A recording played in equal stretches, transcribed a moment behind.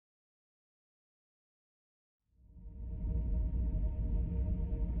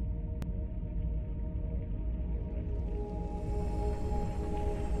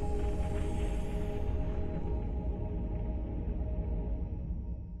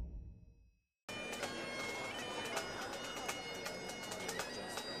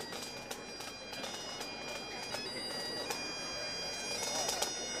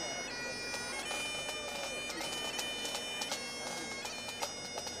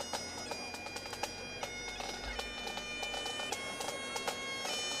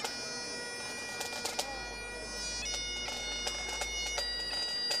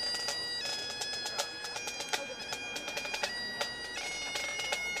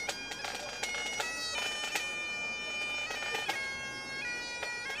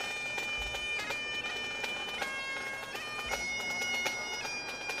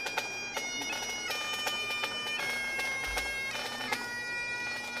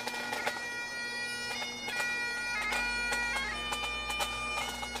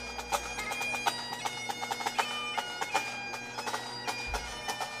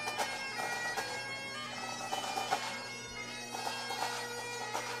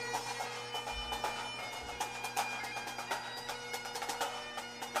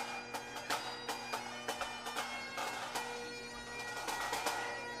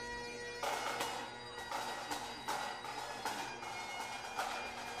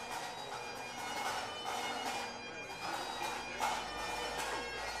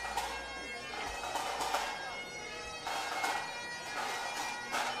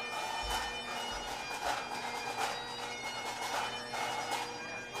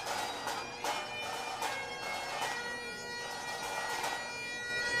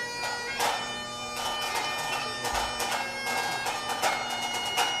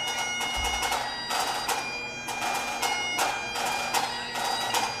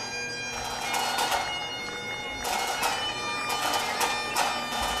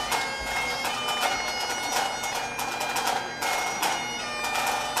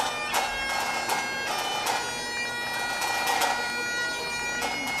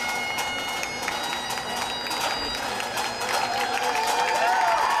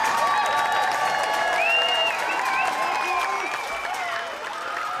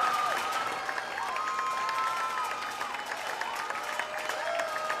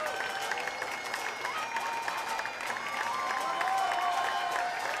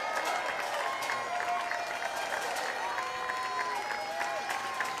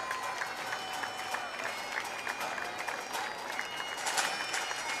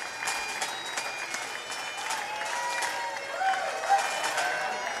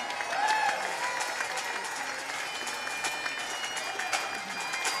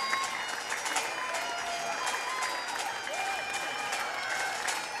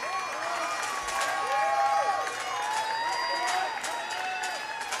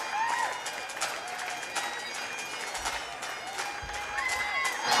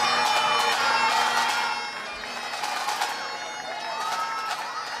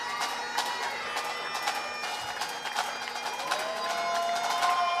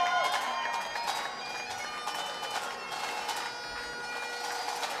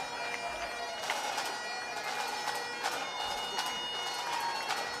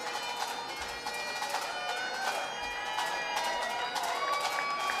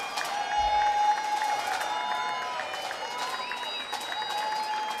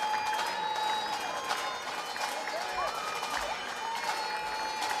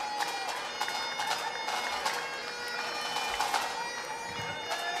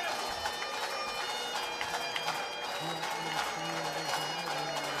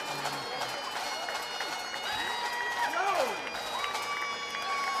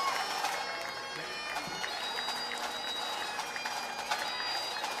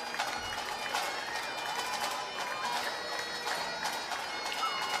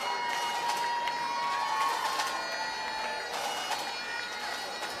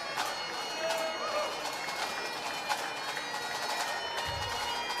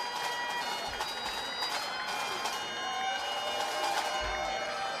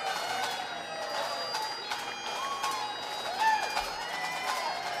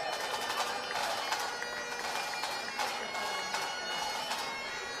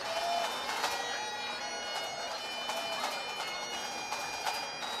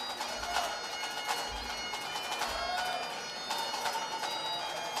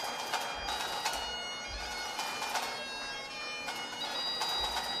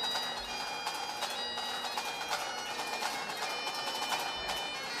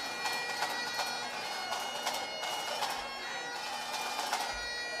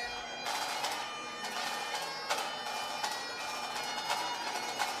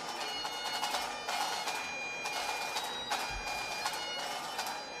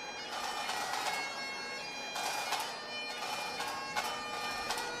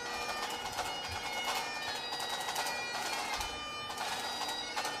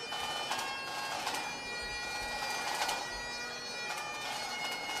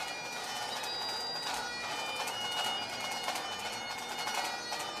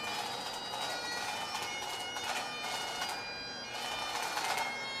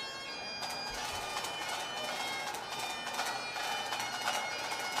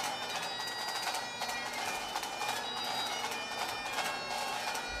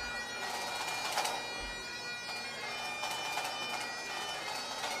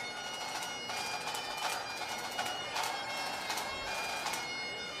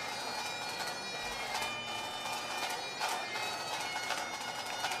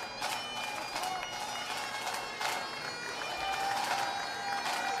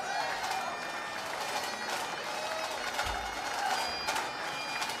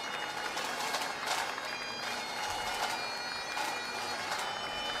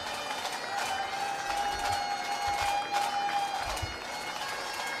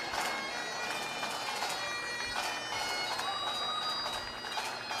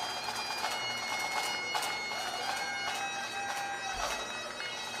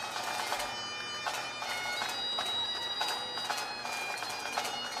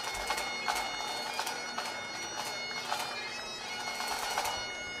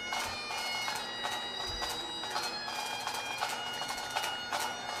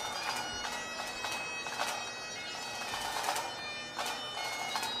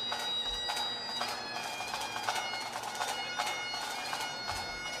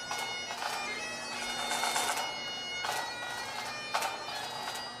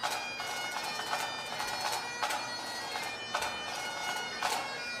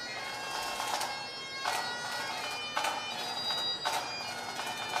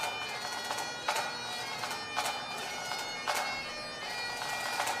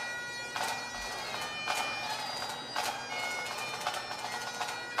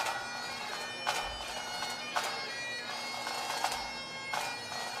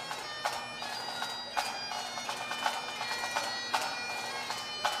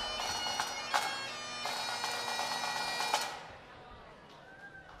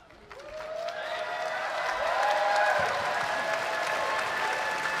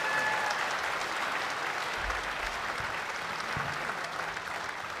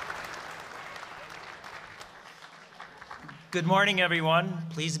Good morning, everyone.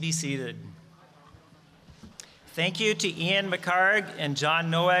 Please be seated. Thank you to Ian McCarg and John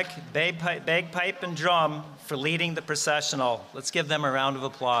Noack, bagpipe and drum, for leading the processional. Let's give them a round of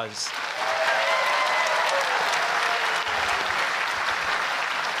applause.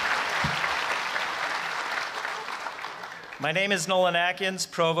 My name is Nolan Atkins,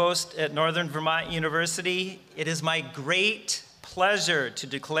 Provost at Northern Vermont University. It is my great pleasure to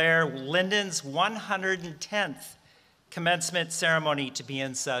declare Lyndon's 110th commencement ceremony to be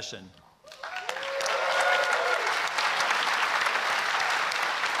in session.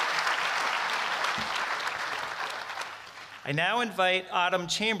 I now invite Autumn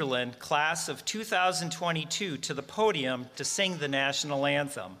Chamberlain, class of 2022, to the podium to sing the national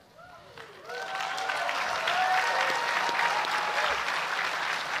anthem.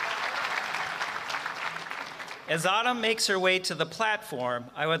 As Autumn makes her way to the platform,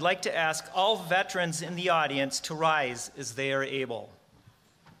 I would like to ask all veterans in the audience to rise as they are able.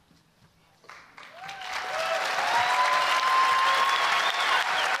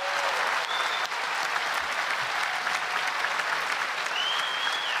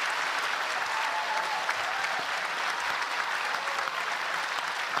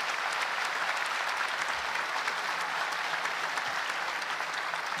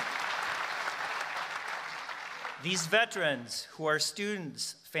 These veterans, who are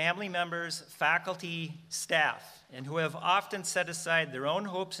students, family members, faculty, staff, and who have often set aside their own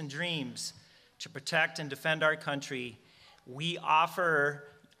hopes and dreams to protect and defend our country, we offer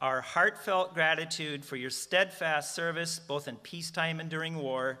our heartfelt gratitude for your steadfast service, both in peacetime and during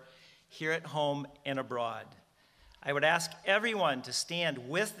war, here at home and abroad. I would ask everyone to stand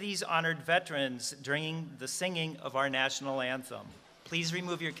with these honored veterans during the singing of our national anthem. Please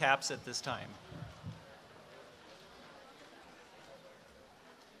remove your caps at this time.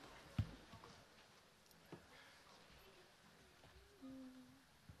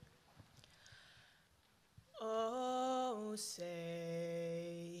 Oh,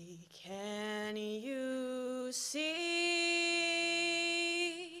 say, can you see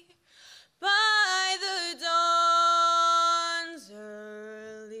by the dawn's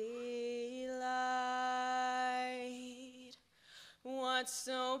early light what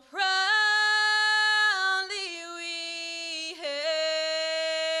so proudly we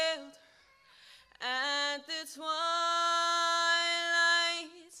hailed at the twilight's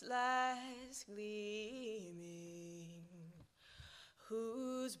last gleaming,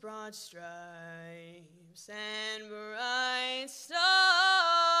 whose broad stripes and bright stars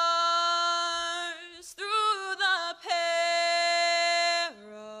through the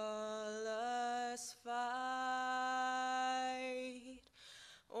perilous fight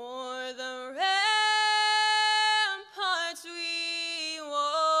o'er the ramparts we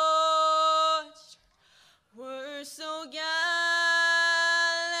watched were so gallantly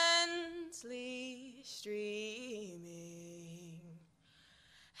streaming,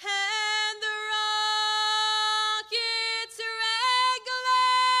 and the rockets' red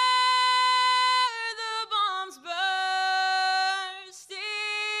glare, the bombs bursting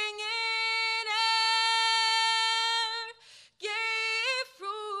in air, gave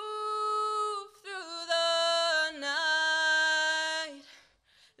proof through the night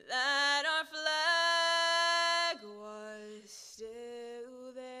that our flag was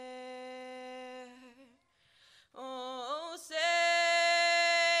still there. Oh,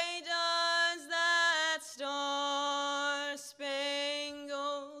 say, does that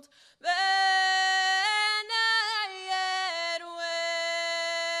star-spangled banner yet wave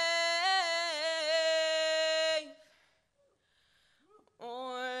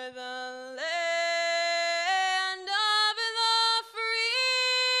o'er the land of the free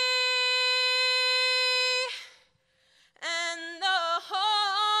and the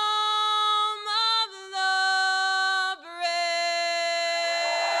home of the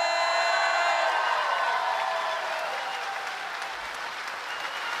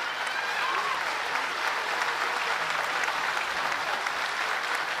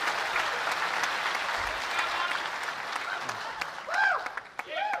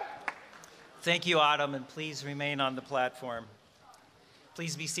Thank you, Autumn, and please remain on the platform.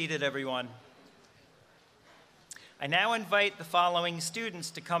 Please be seated, everyone. I now invite the following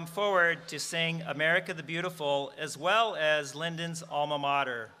students to come forward to sing America the Beautiful, as well as Lyndon's alma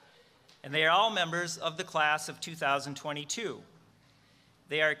mater. And they are all members of the class of 2022.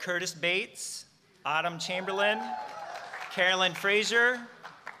 They are Curtis Bates, Autumn Chamberlain, Carolyn Frazier,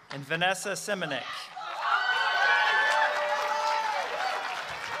 and Vanessa Simonek.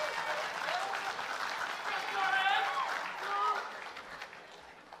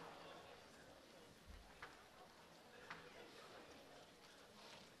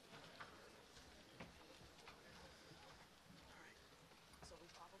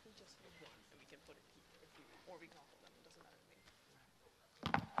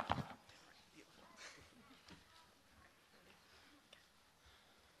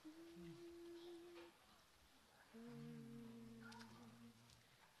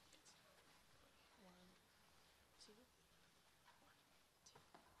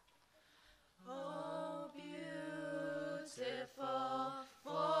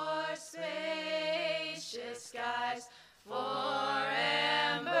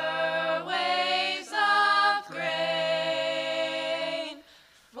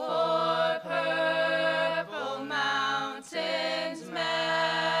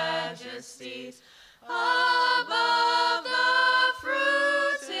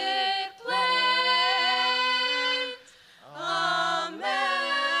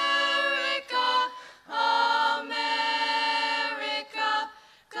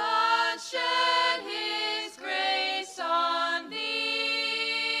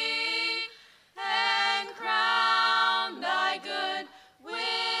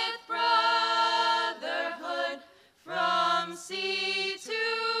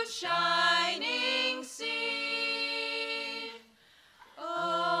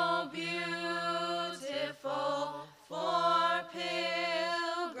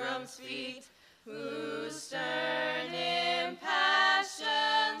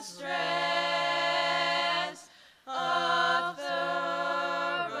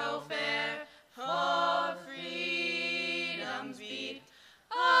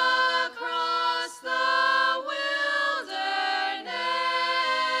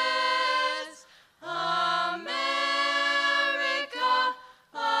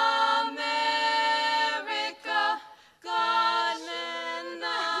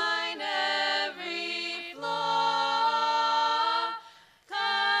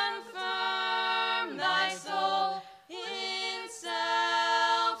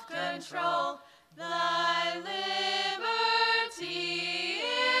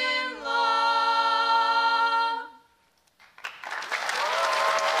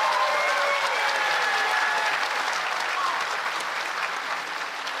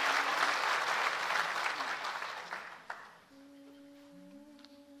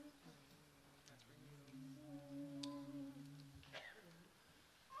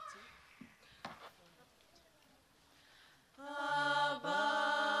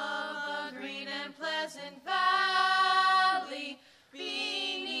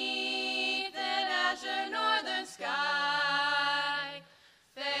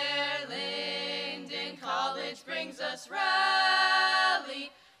 saints brings us rally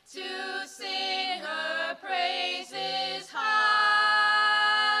to sing her praises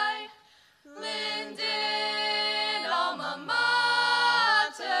high. Lyndon, alma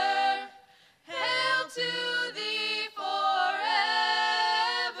mater, hail to thee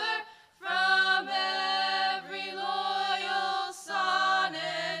forever from every loyal son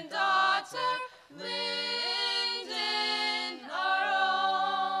and daughter. Lyndon,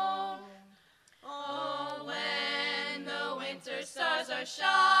 our own. Oh, when the winter stars are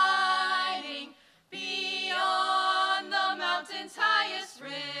shining beyond the mountain's highest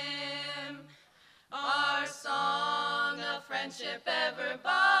rim, our song of friendship ever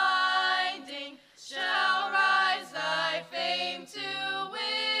binding shall rise thy fame to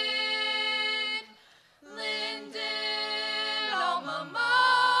win. Lyndon, alma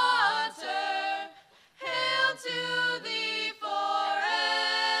mater, hail to thee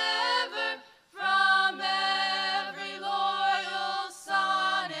forever from every loyal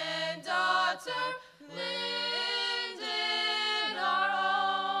son and daughter. Lyndon, our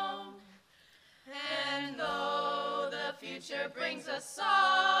own. And though the future brings us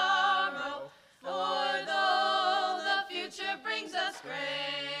sorrow, for though the future brings us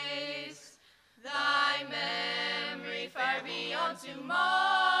grace, thy memory far beyond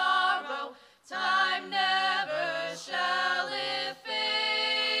tomorrow, time never shall efface.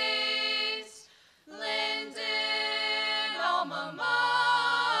 Lyndon, alma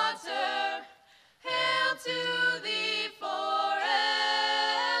mater, hail to thee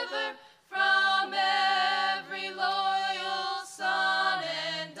forever from every loyal son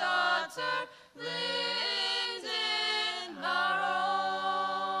and daughter. Lyndon, our own.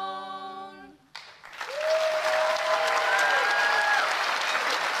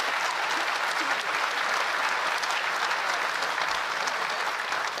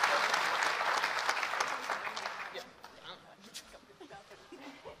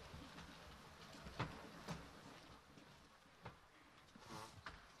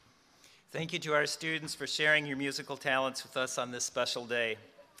 Thank you to our students for sharing your musical talents with us on this special day.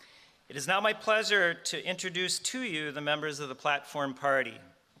 It is now my pleasure to introduce to you the members of the platform party.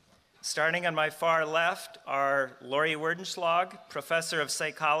 Starting on my far left are Lori Werdenschlag, Professor of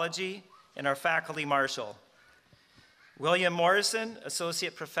Psychology and our Faculty Marshal. William Morrison,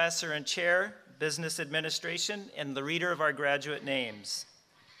 Associate Professor and Chair, Business Administration, and the reader of our graduate names.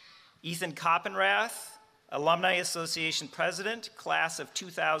 Ethan Koppenrath, Alumni Association President, Class of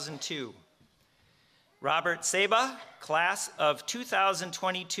 2002. Robert Seba, Class of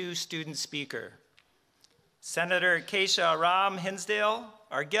 2022 Student Speaker. Senator Keisha Ram Hinsdale,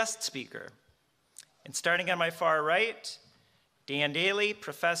 our guest speaker. And starting on my far right, Dan Daly,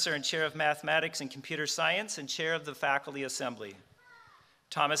 Professor and Chair of Mathematics and Computer Science and Chair of the Faculty Assembly.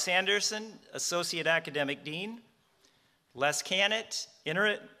 Thomas Anderson, Associate Academic Dean. Les Cannett,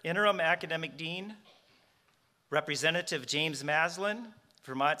 Interim Academic Dean. Representative James Maslin,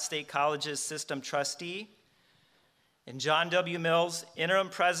 Vermont State College's System Trustee, and John W. Mills, Interim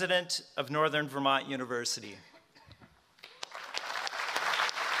President of Northern Vermont University.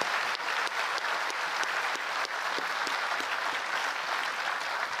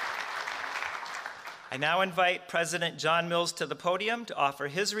 I now invite President John Mills to the podium to offer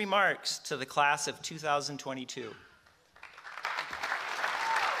his remarks to the class of 2022.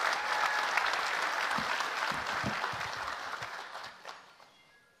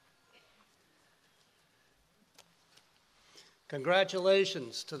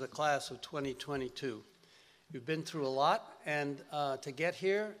 Congratulations to the class of 2022. You've been through a lot and to get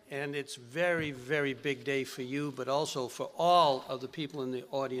here, and it's very, very big day for you, but also for all of the people in the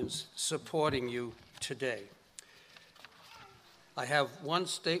audience supporting you today. I have one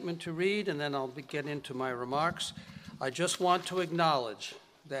statement to read, and then I'll get into my remarks. I just want to acknowledge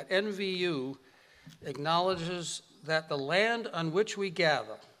that NVU acknowledges that the land on which we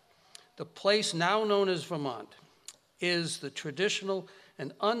gather, the place now known as Vermont, is the traditional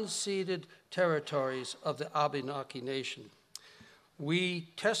and unceded territories of the Abenaki Nation. We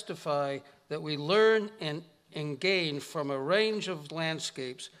testify that we learn and gain from a range of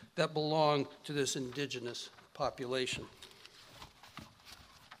landscapes that belong to this indigenous population.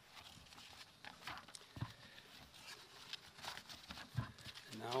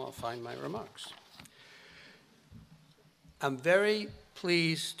 And now I'll find my remarks. I'm very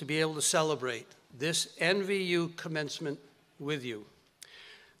pleased to be able to celebrate this NVU commencement with you.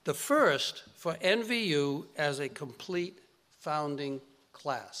 The first for NVU as a complete founding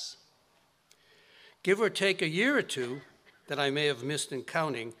class. Give or take a year or two that I may have missed in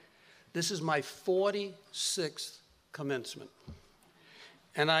counting, this is my 46th commencement.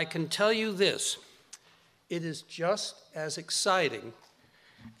 And I can tell you this, it is just as exciting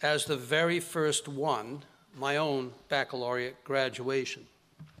as the very first one, my own baccalaureate graduation.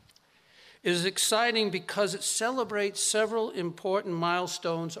 It is exciting because it celebrates several important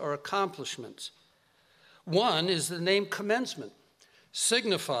milestones or accomplishments. One is the name Commencement,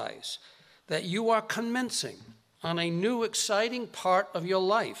 signifies that you are commencing on a new exciting part of your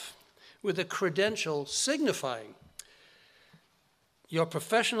life with a credential signifying your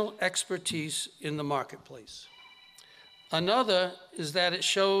professional expertise in the marketplace. Another is that it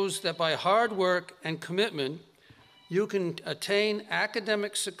shows that by hard work and commitment, you can attain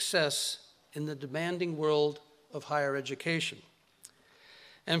academic success in the demanding world of higher education.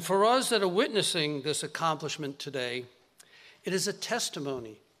 And for us that are witnessing this accomplishment today, it is a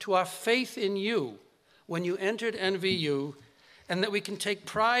testimony to our faith in you when you entered NVU, and that we can take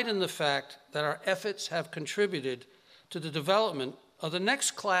pride in the fact that our efforts have contributed to the development of the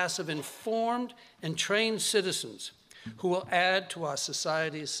next class of informed and trained citizens who will add to our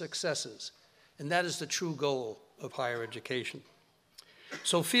society's successes. And that is the true goal of higher education.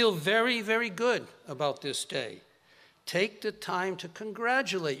 So feel very, very good about this day. Take the time to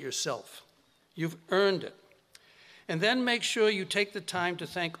congratulate yourself. You've earned it. And then make sure you take the time to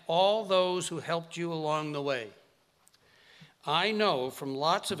thank all those who helped you along the way. I know from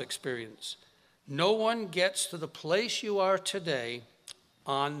lots of experience, no one gets to the place you are today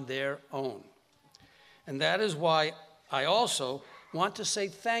on their own. And that is why I also want to say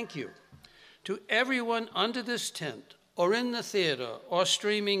thank you to everyone under this tent or in the theater or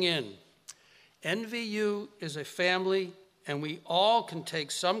streaming in. NVU is a family, and we all can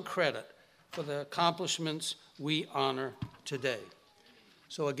take some credit for the accomplishments we honor today.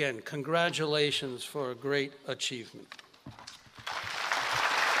 So again, congratulations for a great achievement.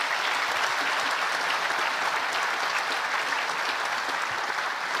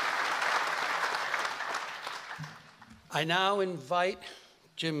 I now invite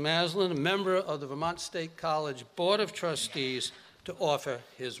Jim Maslin, a member of the Vermont State College Board of Trustees, to offer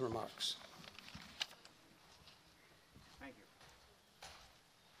his remarks. Thank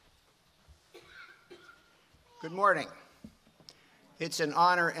you. Good morning. It's an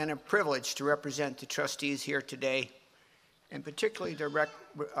honor and a privilege to represent the trustees here today, and particularly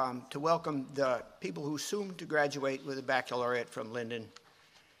to welcome the people who soon to graduate with a baccalaureate from Lyndon,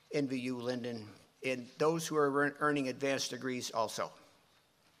 NVU Lyndon, and those who are earning advanced degrees also.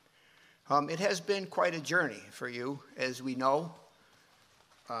 It has been quite a journey for you, as we know.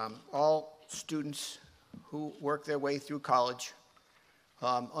 All students who work their way through college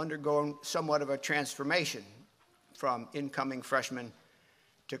undergo somewhat of a transformation from incoming freshmen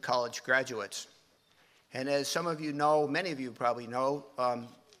to college graduates. And as some of you know, many of you probably know,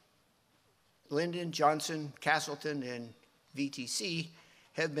 Lyndon, Johnson, Castleton, and VTC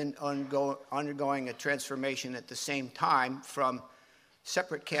have been undergoing a transformation at the same time from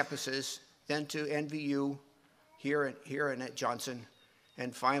separate campuses, then to NVU here and at Johnson,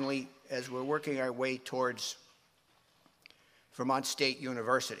 and finally, as we're working our way towards Vermont State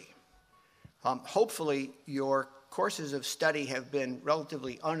University. Hopefully, your courses of study have been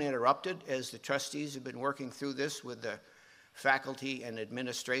relatively uninterrupted as the trustees have been working through this with the faculty and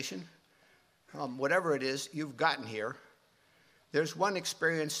administration. Whatever it is you've gotten here, there's one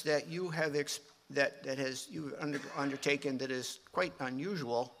experience that you have you've undertaken that is quite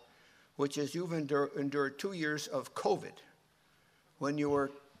unusual, which is you've endured 2 years of COVID when you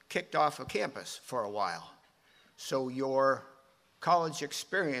were kicked off of campus for a while. So your college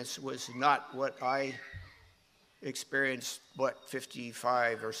experience was not what I experienced,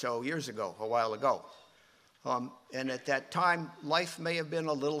 55 or so years ago, a while ago. And at that time, life may have been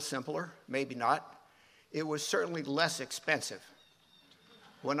a little simpler, maybe not. It was certainly less expensive.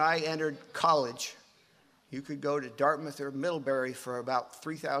 When I entered college, you could go to Dartmouth or Middlebury for about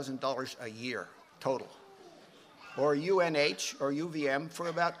 $3,000 a year total, or UNH or UVM for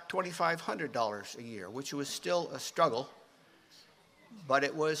about $2,500 a year, which was still a struggle, but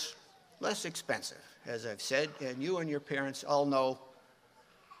it was less expensive, as I've said, and you and your parents all know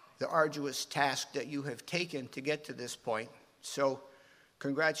the arduous task that you have taken to get to this point. So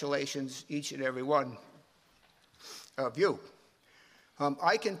congratulations, each and every one of you.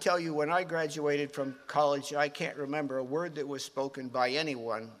 I can tell you when I graduated from college, I can't remember a word that was spoken by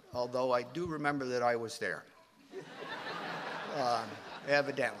anyone, although I do remember that I was there,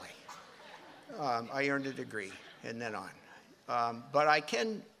 evidently. I earned a degree and then on. But I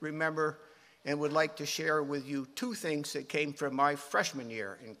can remember and would like to share with you two things that came from my freshman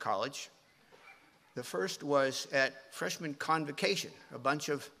year in college. The first was at freshman convocation, a bunch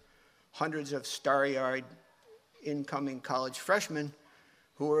of hundreds of starry-eyed incoming college freshmen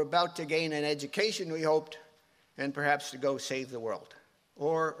who are about to gain an education, we hoped, and perhaps to go save the world,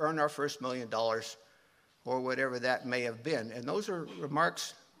 or earn our first $1 million, or whatever that may have been. And those are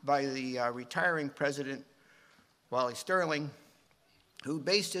remarks by the retiring president, Wally Sterling, who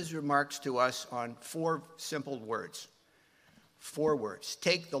based his remarks to us on 4 simple words. 4 words: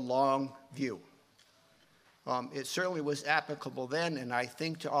 take the long view. It certainly was applicable then, and I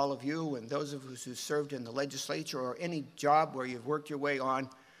think to all of you and those of us who served in the legislature or any job where you've worked your way on,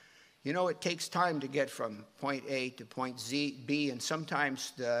 you know, it takes time to get from point A to point B, and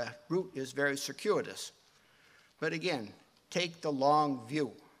sometimes the route is very circuitous. But again, take the long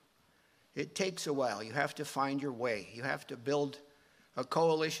view. It takes a while. You have to find your way. You have to build a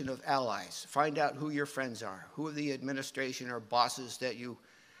coalition of allies. Find out who your friends are, who are the administration or bosses that you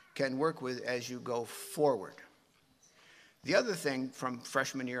can work with as you go forward. The other thing from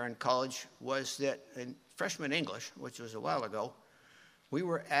freshman year in college was that in freshman English, which was a while ago, we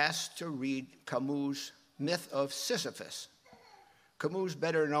were asked to read Camus' Myth of Sisyphus. Camus,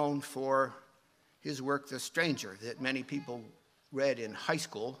 better known for his work, The Stranger, that many people read in high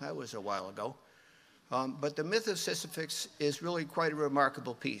school. That was a while ago. But the Myth of Sisyphus is really quite a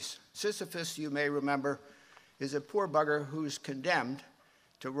remarkable piece. Sisyphus, you may remember, is a poor bugger who's condemned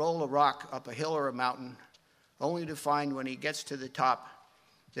to roll a rock up a hill or a mountain, only to find when he gets to the top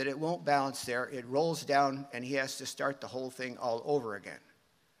that it won't balance there. It rolls down, and he has to start the whole thing all over again.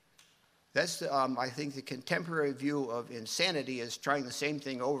 That's, I think, the contemporary view of insanity is trying the same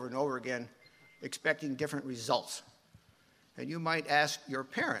thing over and over again, expecting different results. And you might ask your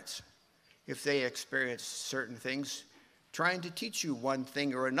parents if they experienced certain things, trying to teach you one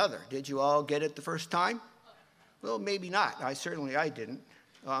thing or another. Did you all get it the first time? Well, maybe not. Certainly I didn't.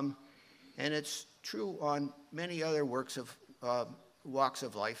 And it's true on many other walks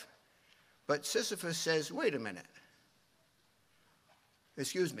of life. But Sisyphus says, wait a minute.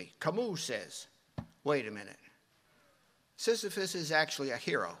 Excuse me, Camus says, wait a minute. Sisyphus is actually a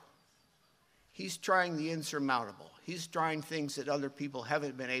hero. He's trying the insurmountable. He's trying things that other people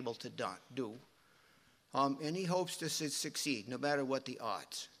haven't been able to do. And he hopes to succeed, no matter what the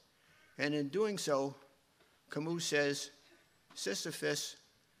odds. And in doing so, Camus says, Sisyphus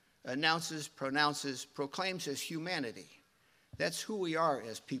proclaims his humanity. That's who we are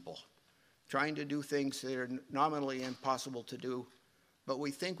as people, trying to do things that are nominally impossible to do, but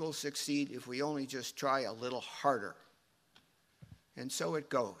we think we'll succeed if we only just try a little harder. And so it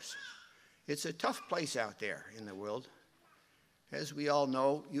goes. It's a tough place out there in the world. As we all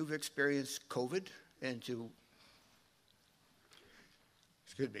know, you've experienced COVID, and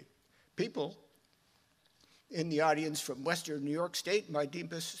people in the audience from Western New York State, my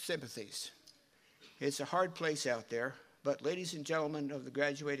deepest sympathies. It's a hard place out there, but ladies and gentlemen of the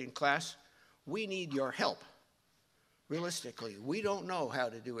graduating class, we need your help. Realistically, we don't know how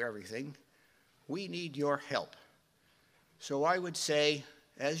to do everything. We need your help. So I would say,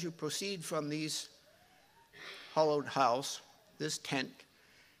 as you proceed from these hollowed house, this tent,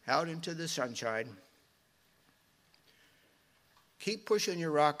 out into the sunshine, keep pushing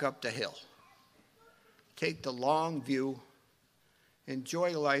your rock up the hill. Take the long view,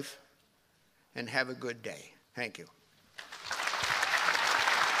 enjoy life, and have a good day. Thank you.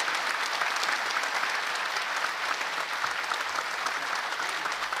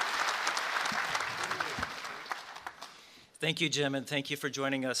 Thank you, Jim, and thank you for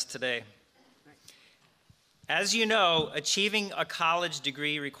joining us today. As you know, achieving a college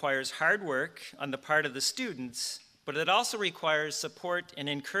degree requires hard work on the part of the students, but it also requires support and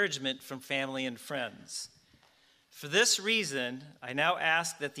encouragement from family and friends. For this reason, I now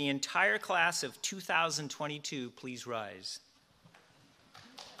ask that the entire class of 2022 please rise.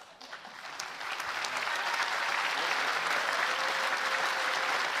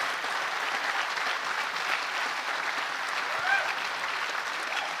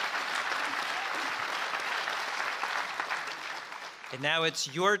 And now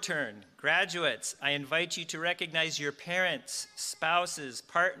it's your turn. Graduates, I invite you to recognize your parents, spouses,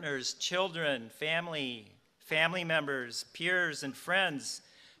 partners, children, family members, peers, and friends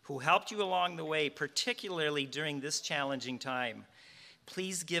who helped you along the way, particularly during this challenging time.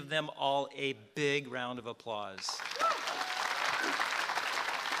 Please give them all a big round of applause.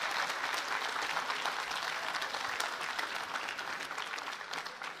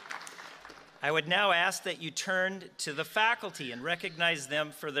 I would now ask that you turn to the faculty and recognize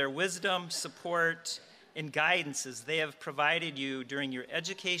them for their wisdom, support, and guidance as they have provided you during your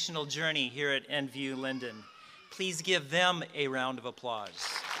educational journey here at NVU Lyndon. Please give them a round of applause.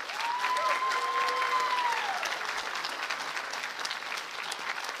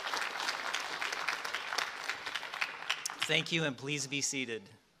 Thank you, and please be seated.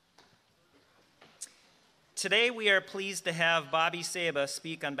 Today, we are pleased to have Bobby Saba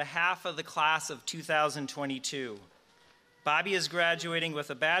speak on behalf of the class of 2022. Bobby is graduating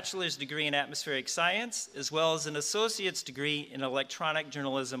with a bachelor's degree in atmospheric science, as well as an associate's degree in electronic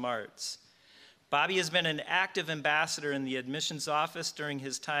journalism arts. Bobby has been an active ambassador in the admissions office during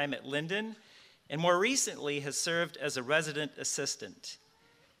his time at Lyndon, and more recently has served as a resident assistant.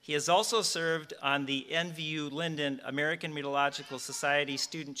 He has also served on the NVU Lyndon American Meteorological Society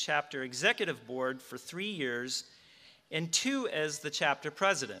Student Chapter Executive Board for 3 years, and 2 as the chapter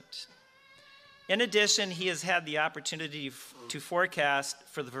president. In addition, he has had the opportunity to forecast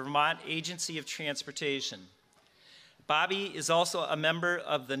for the Vermont Agency of Transportation. Bobby is also a member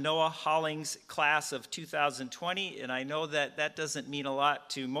of the Noah Hollings class of 2020, and I know that that doesn't mean a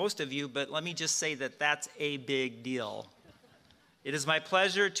lot to most of you, but let me just say that that's a big deal. It is my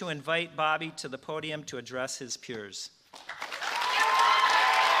pleasure to invite Bobby to the podium to address his peers.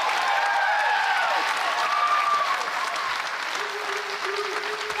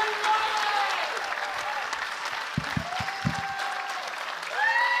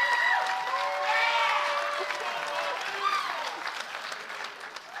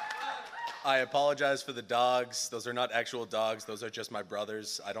 I apologize for the dogs. Those are not actual dogs. Those are just my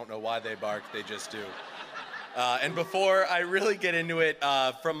brothers. I don't know why they bark. They just do. And before I really get into it,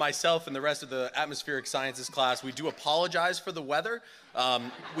 from myself and the rest of the atmospheric sciences class, we do apologize for the weather.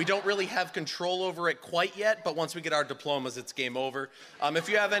 We don't really have control over it quite yet, but once we get our diplomas, it's game over. If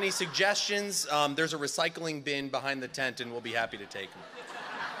you have any suggestions, there's a recycling bin behind the tent, and we'll be happy to take them.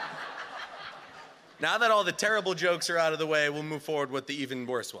 Now that all the terrible jokes are out of the way, we'll move forward with the even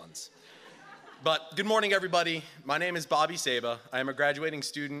worse ones. But good morning, everybody. My name is Bobby Saba. I am a graduating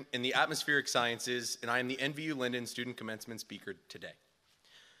student in the atmospheric sciences, and I am the NVU Lyndon student commencement speaker today.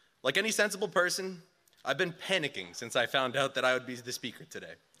 Like any sensible person, I've been panicking since I found out that I would be the speaker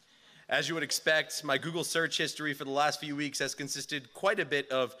today. As you would expect, my Google search history for the last few weeks has consisted quite a bit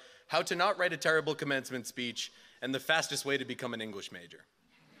of how to not write a terrible commencement speech and the fastest way to become an English major.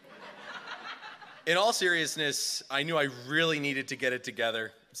 In all seriousness, I knew I really needed to get it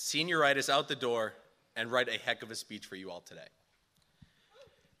together, senioritis out the door, and write a heck of a speech for you all today.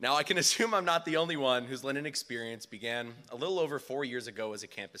 Now, I can assume I'm not the only one whose Lyndon experience began a little over 4 years ago as a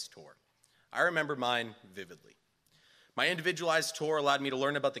campus tour. I remember mine vividly. My individualized tour allowed me to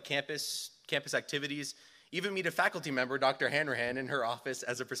learn about the campus activities, even meet a faculty member, Dr. Hanrahan, in her office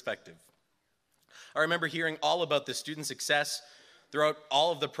as a perspective. I remember hearing all about the student success throughout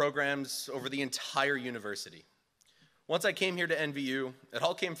all of the programs over the entire university. Once I came here to NVU, it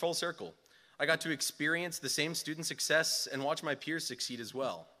all came full circle. I got to experience the same student success and watch my peers succeed as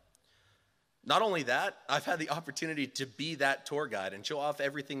well. Not only that, I've had the opportunity to be that tour guide and show off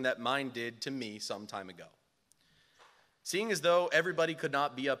everything that mine did to me some time ago. Seeing as though everybody could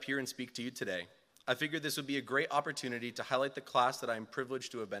not be up here and speak to you today, I figured this would be a great opportunity to highlight the class that I am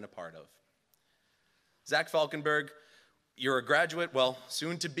privileged to have been a part of. Zach Falkenberg, you're a graduate, well,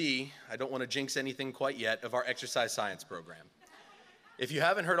 soon to be, I don't want to jinx anything quite yet, of our exercise science program. If you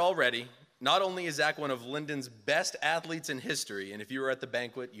haven't heard already, not only is Zach one of Lyndon's best athletes in history, and if you were at the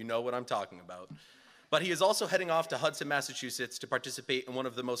banquet, you know what I'm talking about, but he is also heading off to Hudson, Massachusetts to participate in one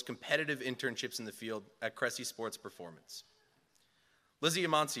of the most competitive internships in the field at Cressy Sports Performance. Lizzie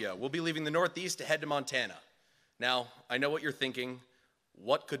Amancia will be leaving the Northeast to head to Montana. Now, I know what you're thinking.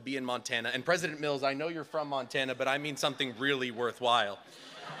 What could be in Montana? And President Mills, I know you're from Montana, but I mean something really worthwhile.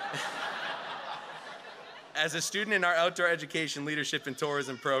 As a student in our outdoor education leadership and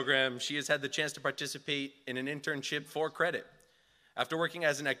tourism program, she has had the chance to participate in an internship for credit. After working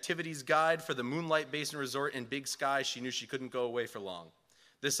as an activities guide for the Moonlight Basin Resort in Big Sky, she knew she couldn't go away for long.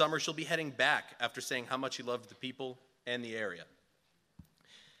 This summer, she'll be heading back after saying how much she loved the people and the area.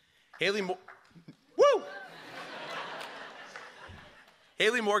 Haley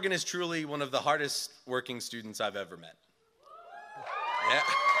Morgan is truly one of the hardest working students I've ever met. Yeah.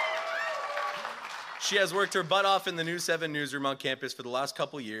 She has worked her butt off in the News 7 newsroom on campus for the last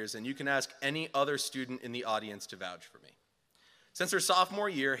couple years, and you can ask any other student in the audience to vouch for me. Since her sophomore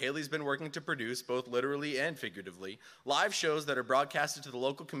year, Haley's been working to produce, both literally and figuratively, live shows that are broadcasted to the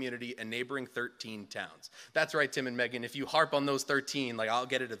local community and neighboring 13 towns. That's right, Tim and Megan, if you harp on those 13, I'll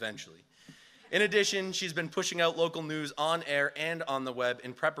get it eventually. In addition, she's been pushing out local news on air and on the web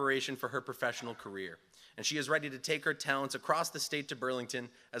in preparation for her professional career. And she is ready to take her talents across the state to Burlington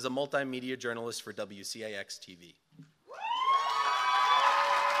as a multimedia journalist for WCAX TV.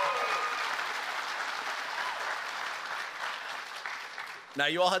 Now,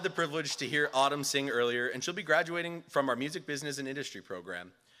 you all had the privilege to hear Autumn sing earlier, and she'll be graduating from our music business and industry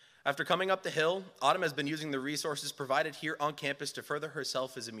program. After coming up the hill, Autumn has been using the resources provided here on campus to further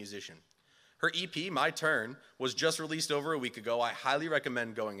herself as a musician. Her EP, My Turn, was just released over a week ago. I highly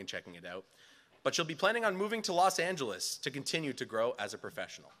recommend going and checking it out. But she'll be planning on moving to Los Angeles to continue to grow as a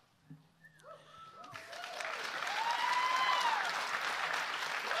professional.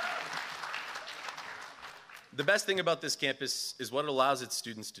 The best thing about this campus is what it allows its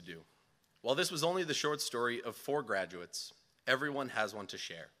students to do. While this was only the short story of 4 graduates, everyone has one to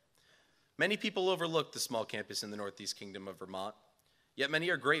share. Many people overlook the small campus in the Northeast Kingdom of Vermont, yet many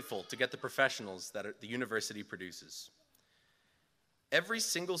are grateful to get the professionals that the university produces. Every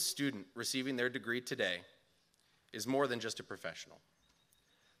single student receiving their degree today is more than just a professional.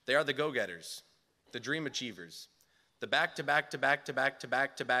 They are the go-getters, the dream achievers, the back-to-back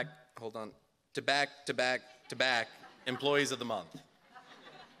employees of the month,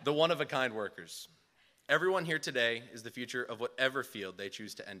 the one-of-a-kind workers. Everyone here today is the future of whatever field they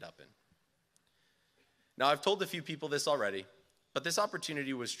choose to end up in. Now, I've told a few people this already, but this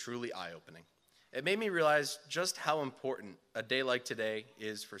opportunity was truly eye-opening. It made me realize just how important a day like today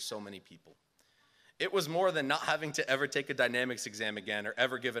is for so many people. It was more than not having to ever take a dynamics exam again or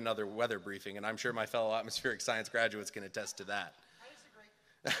ever give another weather briefing, and I'm sure my fellow atmospheric science graduates can attest to that.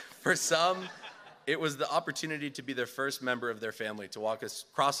 I disagree. For some, it was the opportunity to be the first member of their family to walk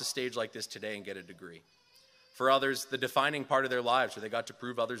across a stage like this today and get a degree. For others, the defining part of their lives where they got to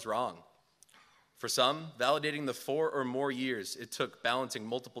prove others wrong. For some, validating the 4 or more years it took balancing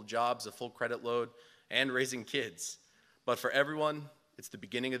multiple jobs, a full credit load, and raising kids. But for everyone, it's the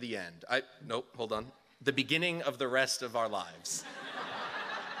beginning of the end. The beginning of the rest of our lives.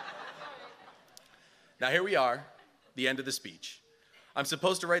 Now here we are, the end of the speech. I'm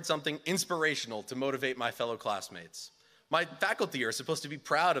supposed to write something inspirational to motivate my fellow classmates. My faculty are supposed to be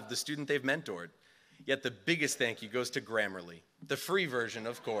proud of the student they've mentored. Yet the biggest thank you goes to Grammarly, the free version,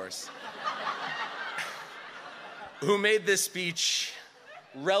 of course, who made this speech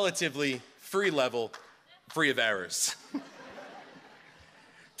relatively free level, free of errors.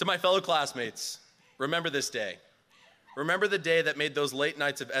 To my fellow classmates, remember this day. Remember the day that made those late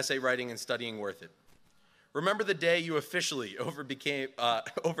nights of essay writing and studying worth it. Remember the day you officially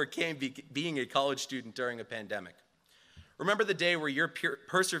overcame being a college student during a pandemic. Remember the day where your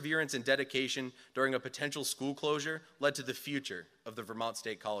perseverance and dedication during a potential school closure led to the future of the Vermont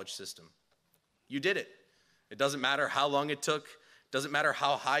State College system. You did it. It doesn't matter how long it took, doesn't matter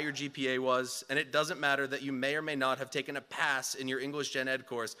how high your GPA was, and it doesn't matter that you may or may not have taken a pass in your English Gen Ed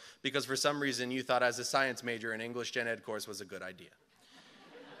course because for some reason you thought as a science major an English Gen Ed course was a good idea.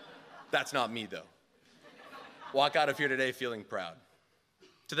 That's not me, though. Walk out of here today feeling proud.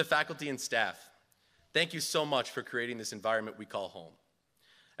 To the faculty and staff, thank you so much for creating this environment we call home.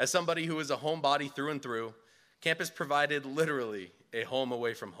 As somebody who is a homebody through and through, campus provided literally a home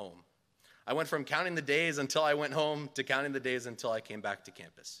away from home. I went from counting the days until I went home to counting the days until I came back to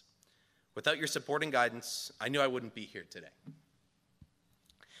campus. Without your support and guidance, I knew I wouldn't be here today.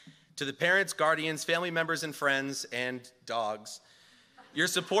 To the parents, guardians, family members, and friends, and dogs, your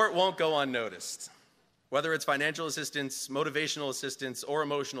support won't go unnoticed. Whether it's financial assistance, motivational assistance, or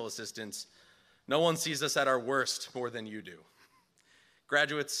emotional assistance, no one sees us at our worst more than you do.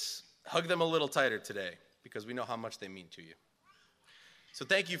 Graduates, hug them a little tighter today because we know how much they mean to you. So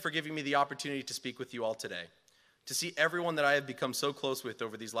thank you for giving me the opportunity to speak with you all today. To see everyone that I have become so close with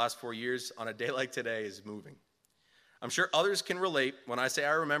over these last 4 years on a day like today is moving. I'm sure others can relate when I say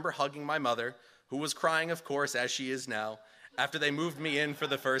I remember hugging my mother, who was crying, of course, as she is now, after they moved me in for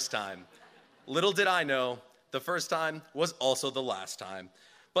the first time. Little did I know, the first time was also the last time.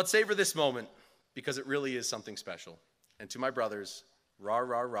 But savor this moment, because it really is something special. And to my brothers, rar,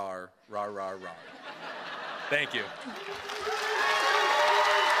 rar, rar, rar, rar, rar. Thank you.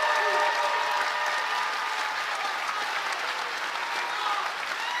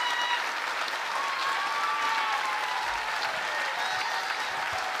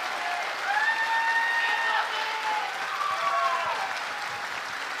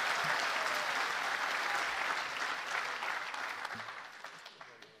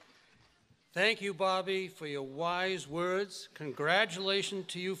 Thank you, Bobby, for your wise words. Congratulations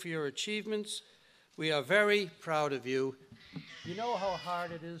to you for your achievements. We are very proud of you. You know how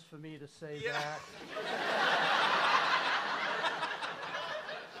hard it is for me to say that?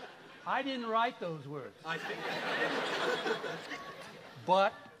 I didn't write those words. I think.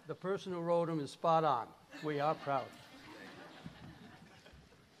 But the person who wrote them is spot on. We are proud.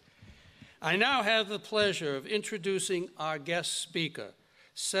 I now have the pleasure of introducing our guest speaker,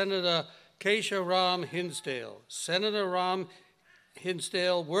 Senator Keisha Ram Hinsdale. Senator Ram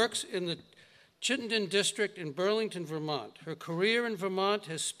Hinsdale works in the Chittenden District in Burlington, Vermont. Her career in Vermont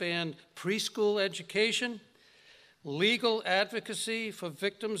has spanned preschool education, legal advocacy for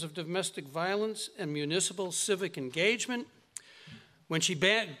victims of domestic violence, and municipal civic engagement. When she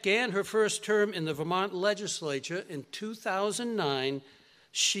began her first term in the Vermont legislature in 2009,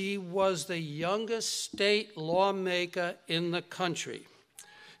 she was the youngest state lawmaker in the country.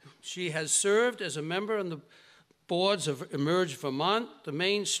 She has served as a member on the boards of Emerge Vermont, the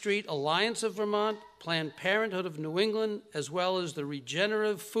Main Street Alliance of Vermont, Planned Parenthood of New England, as well as the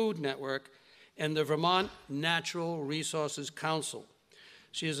Regenerative Food Network and the Vermont Natural Resources Council.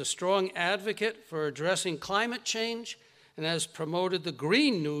 She is a strong advocate for addressing climate change and has promoted the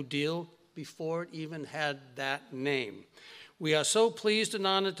Green New Deal before it even had that name. We are so pleased and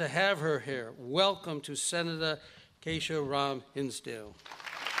honored to have her here. Welcome to Senator Keisha Ram Hinsdale.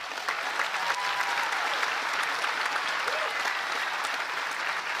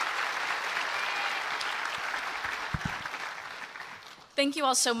 Thank you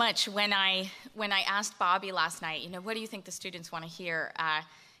all so much. When I asked Bobby last night, what do you think the students want to hear?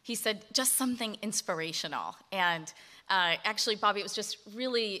 He said, just something inspirational. And actually, Bobby, it was just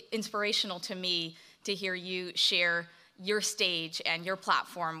really inspirational to me to hear you share your stage and your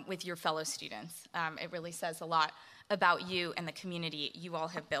platform with your fellow students. It really says a lot about you and the community you all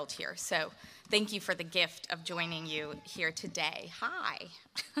have built here. So thank you for the gift of joining you here today. Hi.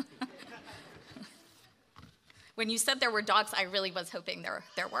 When you said there were dogs, I really was hoping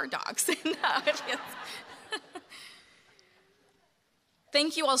there were dogs.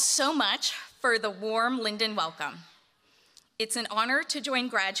 Thank you all so much for the warm Lyndon welcome. It's an honor to join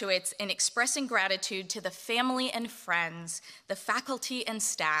graduates in expressing gratitude to the family and friends, the faculty and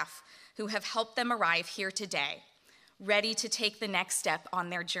staff who have helped them arrive here today, ready to take the next step on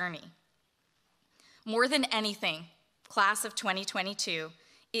their journey. More than anything, class of 2022,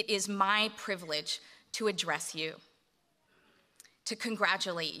 it is my privilege to address you, to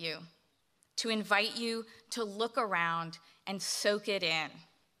congratulate you, to invite you to look around and soak it in.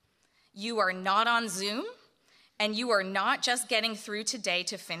 You are not on Zoom, and you are not just getting through today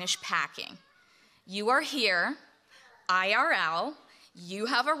to finish packing. You are here, IRL, you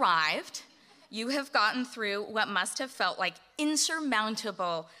have arrived, you have gotten through what must have felt like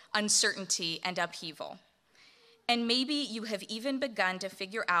insurmountable uncertainty and upheaval. And maybe you have even begun to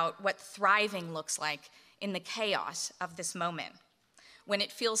figure out what thriving looks like in the chaos of this moment, when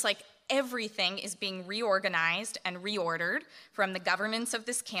it feels like everything is being reorganized and reordered, from the governance of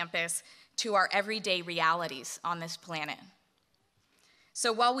this campus to our everyday realities on this planet.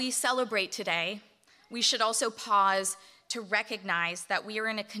 So while we celebrate today, we should also pause to recognize that we are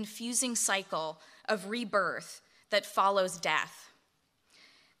in a confusing cycle of rebirth that follows death.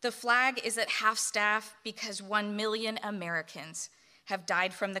 The flag is at half-staff because 1 million Americans have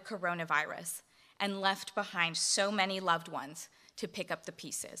died from the coronavirus and left behind so many loved ones to pick up the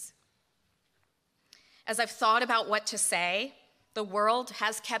pieces. As I've thought about what to say, the world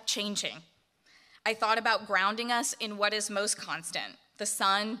has kept changing. I thought about grounding us in what is most constant: the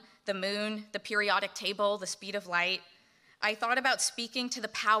sun, the moon, the periodic table, the speed of light. I thought about speaking to the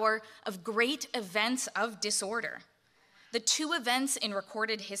power of great events of disorder. The two events in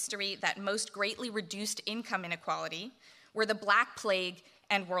recorded history that most greatly reduced income inequality were the Black Plague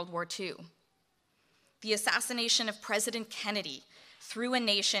and World War II. The assassination of President Kennedy threw a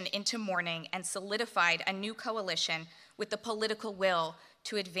nation into mourning and solidified a new coalition with the political will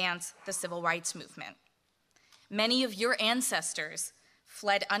to advance the civil rights movement. Many of your ancestors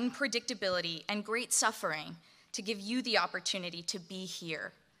fled unpredictability and great suffering to give you the opportunity to be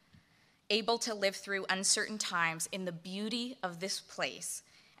here, able to live through uncertain times in the beauty of this place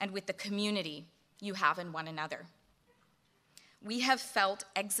and with the community you have in one another. We have felt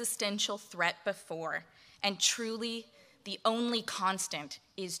existential threat before, and truly the only constant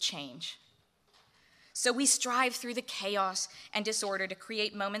is change. So we strive through the chaos and disorder to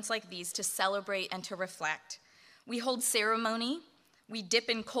create moments like these to celebrate and to reflect. We hold ceremony, we dip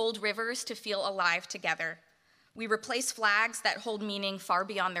in cold rivers to feel alive together. We replace flags that hold meaning far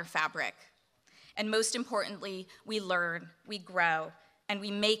beyond their fabric. And most importantly, we learn, we grow, and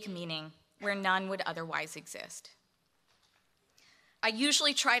we make meaning where none would otherwise exist. I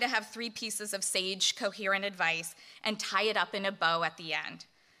usually try to have 3 pieces of sage, coherent advice and tie it up in a bow at the end.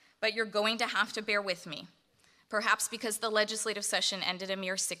 But you're going to have to bear with me. Perhaps because the legislative session ended a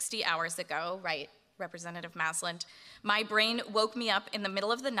mere 60 hours ago, right, Representative Masland? My brain woke me up in the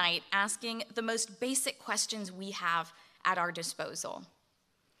middle of the night asking the most basic questions we have at our disposal.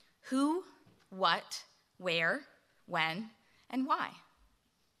 Who, what, where, when, and why?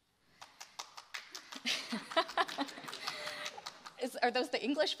 Are those the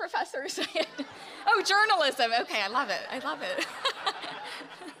English professors? Oh, journalism. Okay, I love it. I love it.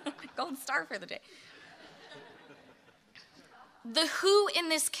 Gold star for the day. The who in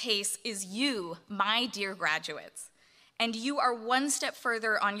this case is you, my dear graduates. And you are one step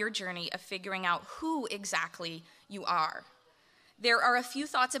further on your journey of figuring out who exactly you are. There are a few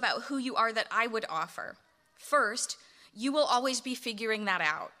thoughts about who you are that I would offer. First, you will always be figuring that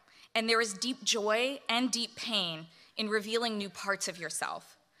out, and there is deep joy and deep pain in revealing new parts of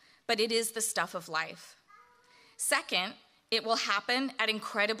yourself, but it is the stuff of life. Second, it will happen at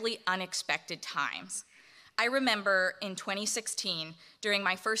incredibly unexpected times. I remember in 2016, during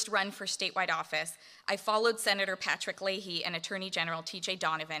my first run for statewide office, I followed Senator Patrick Leahy and Attorney General T.J.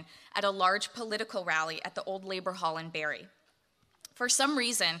 Donovan at a large political rally at the Old Labor Hall in Barrie. For some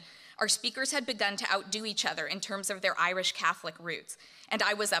reason, our speakers had begun to outdo each other in terms of their Irish Catholic roots, and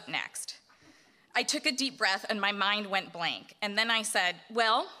I was up next. I took a deep breath and my mind went blank, and then I said,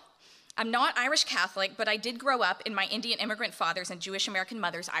 well, I'm not Irish Catholic, but I did grow up in my Indian immigrant father's and Jewish American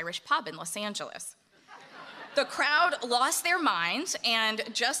mother's Irish pub in Los Angeles. The crowd lost their minds, and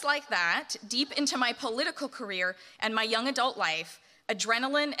just like that, deep into my political career and my young adult life,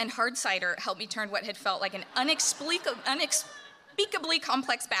 adrenaline and hard cider helped me turn what had felt like an unspeakably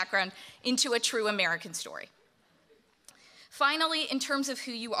complex background into a true American story. Finally, in terms of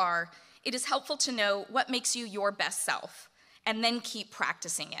who you are, it is helpful to know what makes you your best self, and then keep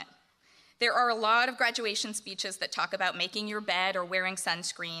practicing it. There are a lot of graduation speeches that talk about making your bed or wearing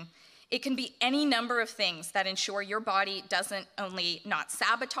sunscreen. It can be any number of things that ensure your body doesn't only not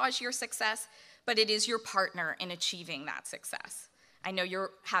sabotage your success, but it is your partner in achieving that success. I know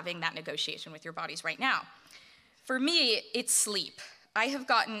you're having that negotiation with your bodies right now. For me, it's sleep. I have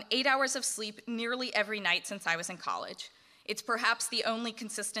gotten 8 hours of sleep nearly every night since I was in college. It's perhaps the only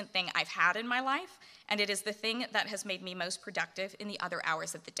consistent thing I've had in my life, and it is the thing that has made me most productive in the other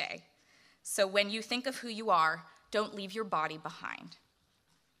hours of the day. So when you think of who you are, don't leave your body behind.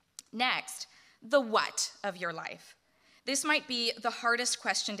 Next, the what of your life. This might be the hardest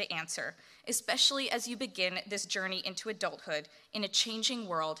question to answer, especially as you begin this journey into adulthood in a changing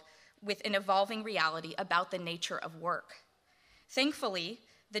world with an evolving reality about the nature of work. Thankfully,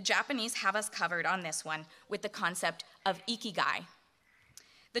 the Japanese have us covered on this one with the concept of ikigai.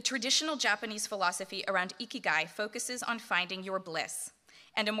 The traditional Japanese philosophy around ikigai focuses on finding your bliss,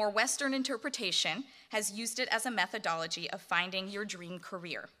 and a more Western interpretation has used it as a methodology of finding your dream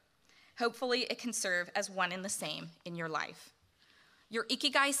career. Hopefully, it can serve as one and the same in your life. Your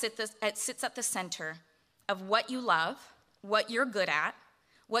ikigai sits at the center of what you love, what you're good at,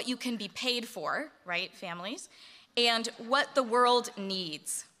 what you can be paid for, right, families, and what the world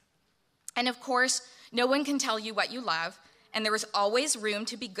needs. And of course, no one can tell you what you love, and there is always room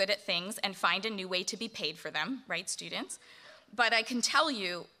to be good at things and find a new way to be paid for them, right, students? But I can tell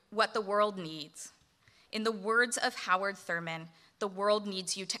you what the world needs. In the words of Howard Thurman, the world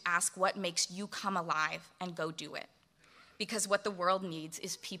needs you to ask what makes you come alive and go do it. Because what the world needs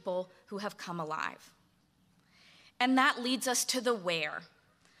is people who have come alive. And that leads us to the where.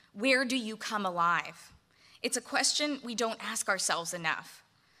 Where do you come alive? It's a question we don't ask ourselves enough.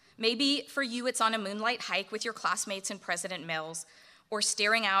 Maybe for you it's on a moonlight hike with your classmates in President Mills, or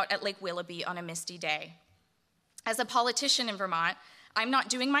staring out at Lake Willoughby on a misty day. As a politician in Vermont, I'm not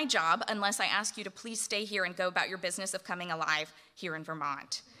doing my job unless I ask you to please stay here and go about your business of coming alive here in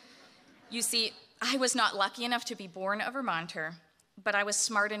Vermont. You see, I was not lucky enough to be born a Vermonter, but I was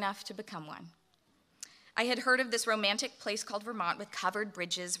smart enough to become one. I had heard of this romantic place called Vermont with covered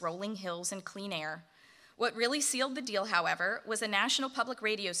bridges, rolling hills, and clean air. What really sealed the deal, however, was a national public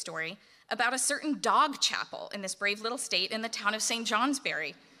radio story about a certain dog chapel in this brave little state in the town of St.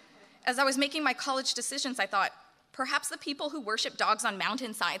 Johnsbury. As I was making my college decisions, I thought, perhaps the people who worship dogs on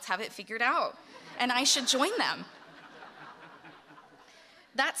mountainsides have it figured out, and I should join them.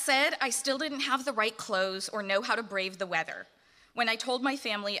 That said, I still didn't have the right clothes or know how to brave the weather. When I told my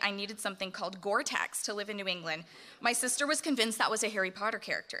family I needed something called Gore-Tex to live in New England, my sister was convinced that was a Harry Potter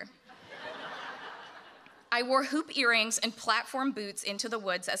character. I wore hoop earrings and platform boots into the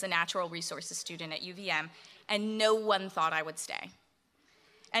woods as a natural resources student at UVM, and no one thought I would stay.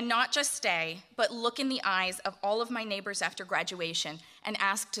 And not just stay, but look in the eyes of all of my neighbors after graduation and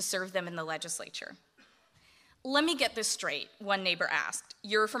ask to serve them in the legislature. Let me get this straight, one neighbor asked.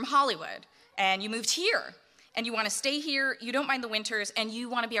 You're from Hollywood, and you moved here, and you want to stay here, you don't mind the winters, and you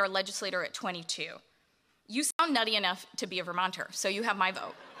want to be our legislator at 22. You sound nutty enough to be a Vermonter, so you have my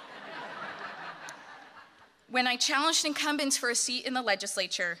vote. When I challenged incumbents for a seat in the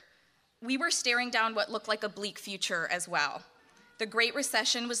legislature, we were staring down what looked like a bleak future as well. The Great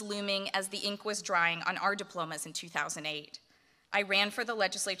Recession was looming as the ink was drying on our diplomas in 2008. I ran for the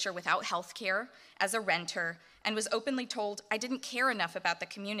legislature without health care, as a renter, and was openly told I didn't care enough about the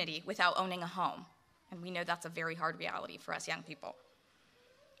community without owning a home. And we know that's a very hard reality for us young people.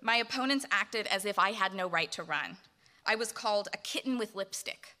 My opponents acted as if I had no right to run. I was called a kitten with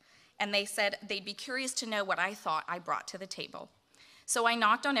lipstick, and they said they'd be curious to know what I thought I brought to the table. So I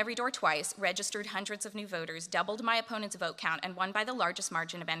knocked on every door twice, registered hundreds of new voters, doubled my opponent's vote count, and won by the largest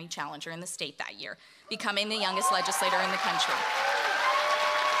margin of any challenger in the state that year, becoming the youngest legislator in the country.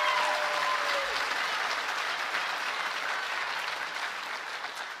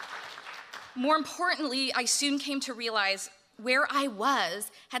 More importantly, I soon came to realize where I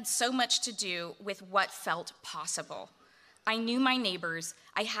was had so much to do with what felt possible. I knew my neighbors,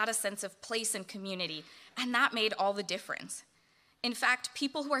 I had a sense of place and community, and that made all the difference. In fact,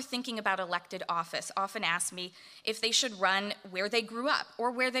 people who are thinking about elected office often ask me if they should run where they grew up, or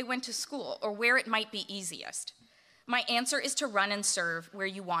where they went to school, or where it might be easiest. My answer is to run and serve where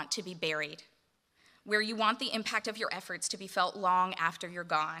you want to be buried, where you want the impact of your efforts to be felt long after you're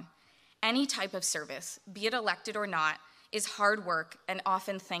gone. Any type of service, be it elected or not, is hard work and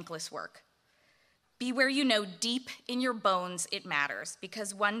often thankless work. Be where you know deep in your bones it matters,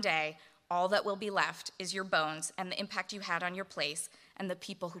 because one day, all that will be left is your bones and the impact you had on your place and the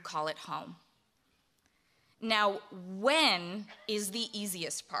people who call it home. Now, when is the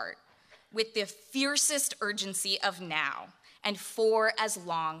easiest part? With the fiercest urgency of now, and for as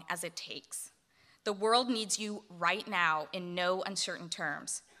long as it takes. The world needs you right now in no uncertain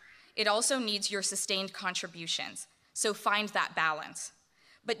terms. It also needs your sustained contributions, so find that balance.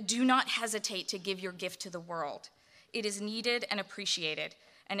 But do not hesitate to give your gift to the world. It is needed and appreciated.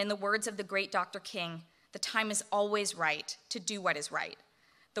 And in the words of the great Dr. King, the time is always right to do what is right.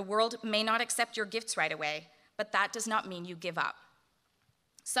 The world may not accept your gifts right away, but that does not mean you give up.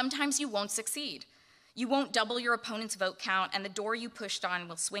 Sometimes you won't succeed. You won't double your opponent's vote count, and the door you pushed on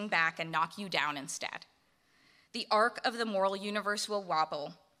will swing back and knock you down instead. The arc of the moral universe will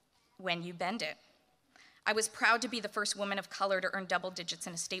wobble when you bend it. I was proud to be the first woman of color to earn double digits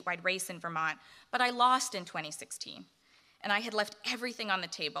in a statewide race in Vermont, but I lost in 2016. And I had left everything on the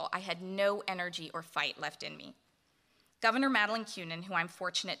table. I had no energy or fight left in me. Governor Madeline Kunin, who I'm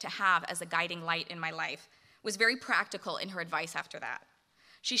fortunate to have as a guiding light in my life, was very practical in her advice after that.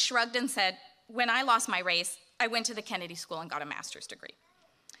 She shrugged and said, when I lost my race, I went to the Kennedy School and got a master's degree.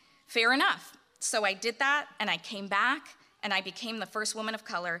 Fair enough. So I did that, and I came back, and I became the first woman of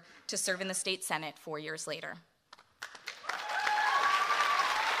color to serve in the state Senate 4 years later.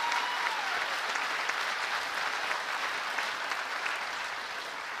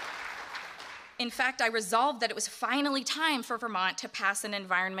 In fact, I resolved that it was finally time for Vermont to pass an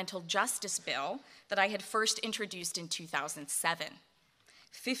environmental justice bill that I had first introduced in 2007.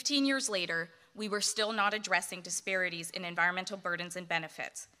 15 years later, we were still not addressing disparities in environmental burdens and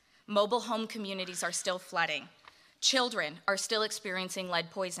benefits. Mobile home communities are still flooding. Children are still experiencing lead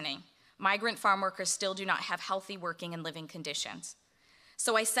poisoning. Migrant farm workers still do not have healthy working and living conditions.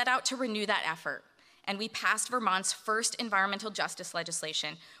 So I set out to renew that effort, and we passed Vermont's first environmental justice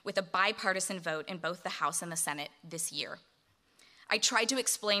legislation with a bipartisan vote in both the House and the Senate this year. I tried to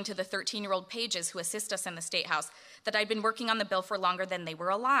explain to the 13-year-old pages who assist us in the State House that I'd been working on the bill for longer than they were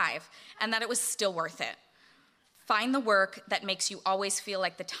alive, and that it was still worth it. Find the work that makes you always feel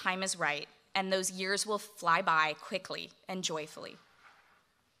like the time is right, and those years will fly by quickly and joyfully.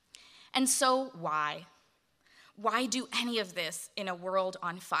 And so why? Why do any of this in a world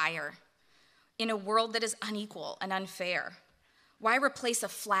on fire? In a world that is unequal and unfair? Why replace a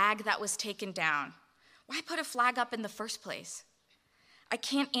flag that was taken down? Why put a flag up in the first place? I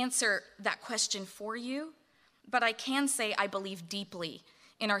can't answer that question for you, but I can say I believe deeply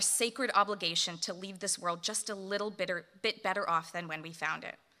in our sacred obligation to leave this world just a little bit better off than when we found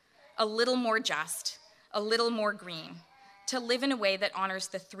it. A little more just, a little more green, to live in a way that honors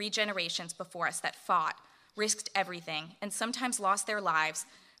the 3 generations before us that fought, risked everything, and sometimes lost their lives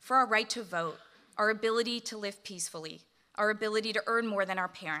for our right to vote, our ability to live peacefully, our ability to earn more than our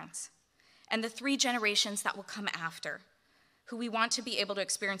parents, and the 3 generations that will come after, who we want to be able to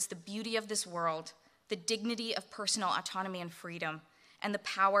experience the beauty of this world, the dignity of personal autonomy and freedom, and the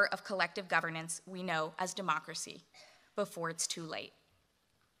power of collective governance we know as democracy before it's too late.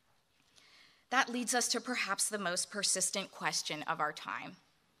 That leads us to perhaps the most persistent question of our time: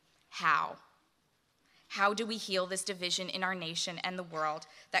 how? How do we heal this division in our nation and the world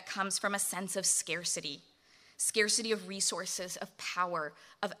that comes from a sense of scarcity? Scarcity of resources, of power,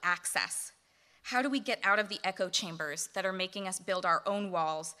 of access. How do we get out of the echo chambers that are making us build our own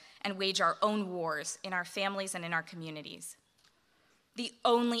walls and wage our own wars in our families and in our communities? The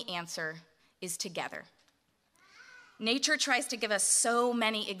only answer is together. Nature tries to give us so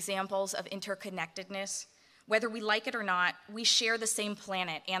many examples of interconnectedness. Whether we like it or not, we share the same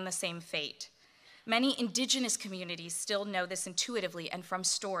planet and the same fate. Many indigenous communities still know this intuitively and from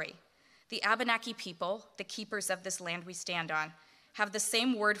story. The Abenaki people, the keepers of this land we stand on, have the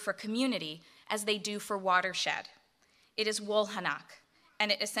same word for community as they do for watershed. It is Wolhanak,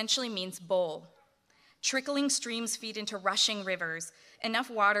 and it essentially means bowl. Trickling streams feed into rushing rivers.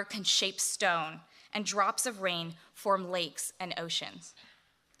 Enough water can shape stone, and drops of rain form lakes and oceans.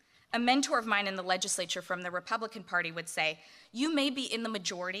 A mentor of mine in the legislature from the Republican Party would say, "You may be in the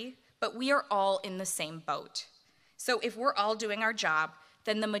majority, but we are all in the same boat. So if we're all doing our job,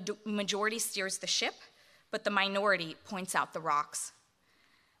 then the majority steers the ship, but the minority points out the rocks."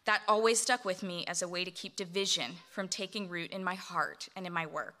 That always stuck with me as a way to keep division from taking root in my heart and in my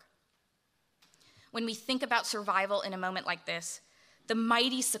work. When we think about survival in a moment like this, the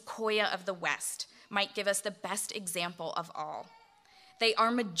mighty sequoia of the West might give us the best example of all. They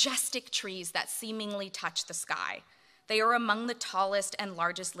are majestic trees that seemingly touch the sky. They are among the tallest and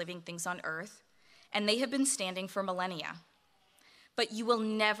largest living things on Earth, and they have been standing for millennia. But you will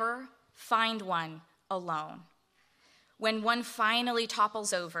never find one alone. When one finally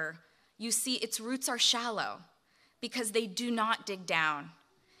topples over, you see its roots are shallow because they do not dig down.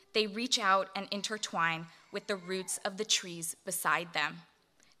 They reach out and intertwine with the roots of the trees beside them.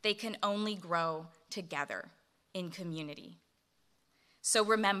 They can only grow together in community. So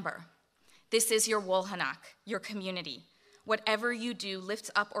remember, this is your Wolhanak, your community. Whatever you do lifts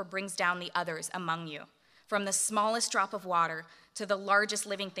up or brings down the others among you. From the smallest drop of water to the largest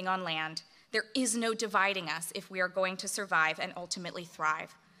living thing on land, there is no dividing us if we are going to survive and ultimately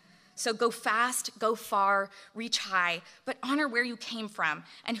thrive. So go fast, go far, reach high, but honor where you came from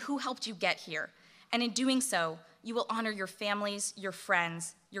and who helped you get here. And in doing so, you will honor your families, your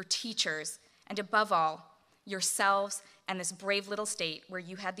friends, your teachers, and above all, yourselves and this brave little state where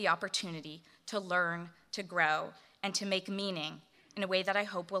you had the opportunity to learn, to grow, and to make meaning in a way that I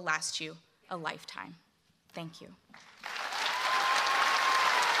hope will last you a lifetime. Thank you.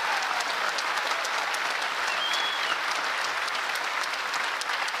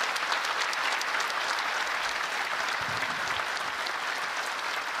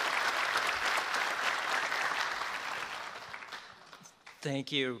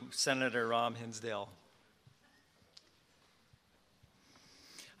 Thank you, Senator Rahm Hinsdale.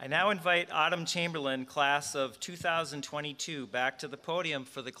 I now invite Autumn Chamberlain, class of 2022, back to the podium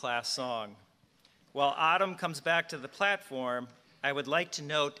for the class song. While Autumn comes back to the platform, I would like to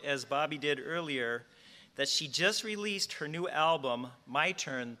note, as Bobby did earlier, that she just released her new album, My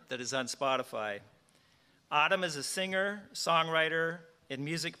Turn, that is on Spotify. Autumn is a singer, songwriter, and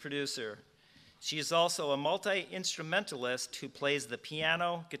music producer. She is also a multi-instrumentalist who plays the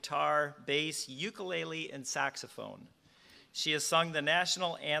piano, guitar, bass, ukulele, and saxophone. She has sung the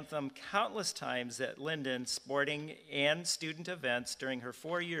national anthem countless times at Lyndon sporting and student events during her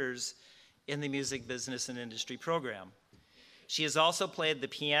 4 years in the music business and industry program. She has also played the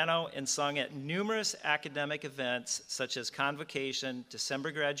piano and sung at numerous academic events such as Convocation,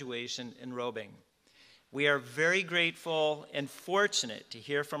 December graduation, and robing. We are very grateful and fortunate to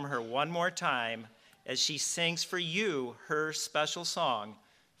hear from her one more time as she sings for you her special song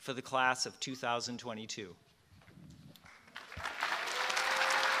for the class of 2022.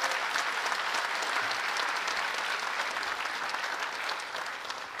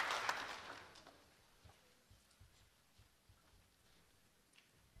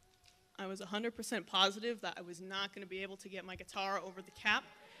 I was 100% positive that I was not going to be able to get my guitar over the cap,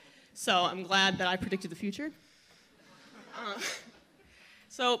 so I'm glad that I predicted the future.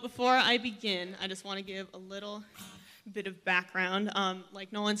 So before I begin, I just want to give a little bit of background.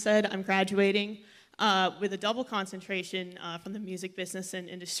 Like Nolan said, I'm graduating with a double concentration from the music business and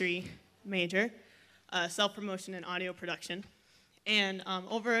industry major, self-promotion and audio production. And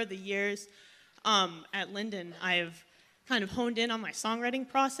over the years at Lyndon, I've kind of honed in on my songwriting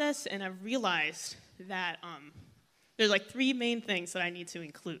process, and I've realized that there's like 3 main things that I need to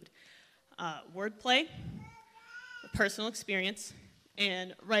include. Wordplay, personal experience,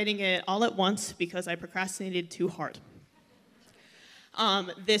 and writing it all at once because I procrastinated too hard.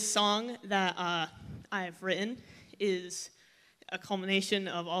 This song that I've written is a culmination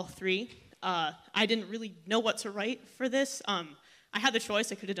of all 3. I didn't really know what to write for this. I had the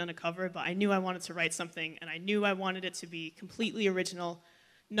choice, I could have done a cover, but I knew I wanted to write something, and I knew I wanted it to be completely original,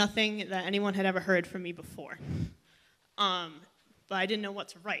 nothing that anyone had ever heard from me before. But I didn't know what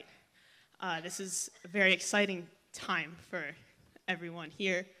to write. This is a very exciting time for everyone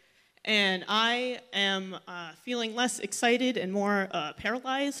here, and I am feeling less excited and more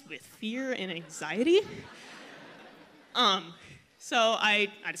paralyzed with fear and anxiety. So I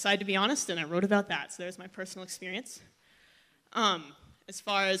decided to be honest, and I wrote about that. So there's my personal experience. As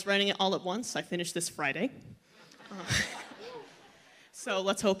far as writing it all at once, I finished this Friday. So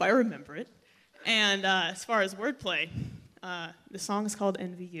let's hope I remember it. And as far as wordplay, the song is called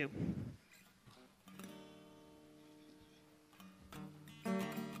Envy You.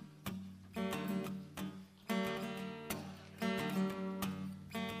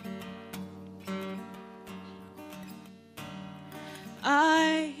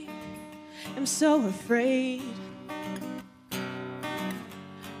 I am so afraid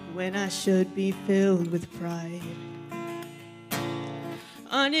when I should be filled with pride.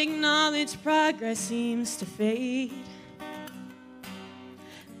 Unacknowledged progress seems to fade,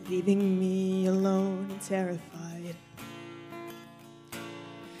 leaving me alone and terrified.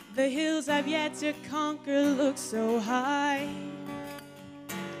 The hills I've yet to conquer look so high.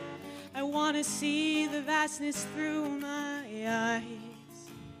 I want to see the vastness through my eyes,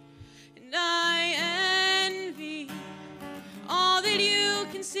 and I envy all that you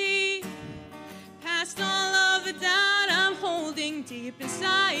can see, past all of the doubt I'm holding deep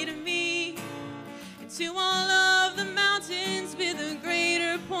inside of me, and to all of the mountains with a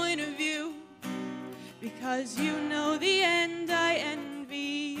greater point of view, because you know the end, I envy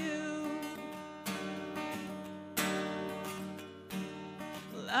you.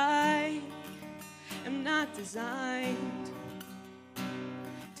 Well, I am not designed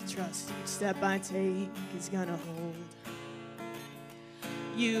to trust each step I take is gonna hold.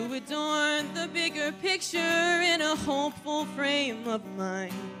 You adorn the bigger picture in a hopeful frame of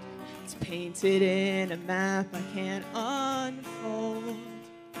mind. It's painted in a map I can't unfold.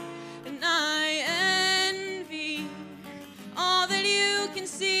 And I envy all that you can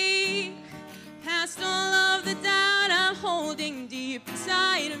see, past all of the doubt I'm holding deep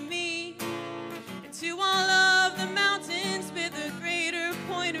inside of me, and to all of the mountains with a greater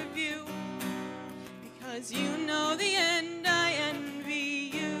point of view, because you know the end, I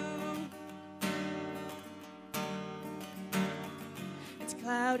envy you. It's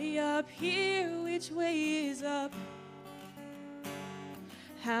cloudy up here, which way is up?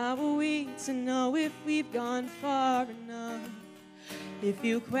 How are we to know if we've gone far enough? If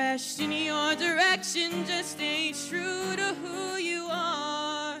you question your direction, just stay true to who you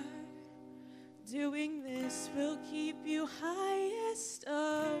are. Doing this will keep you highest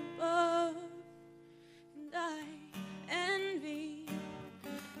above. And I envy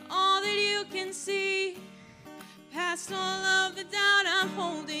all that you can see, past all of the doubt I'm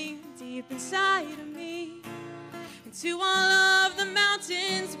holding deep inside of me, and to all of the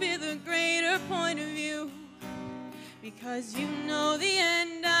mountains with a greater point of view, because you know the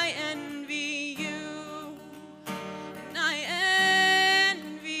end, I envy you. And I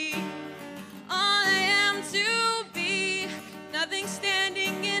envy all I am to be, nothing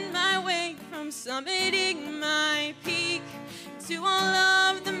standing in my way from summiting my peak, to all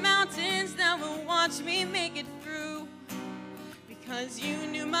of the mountains that will watch me make it through, because you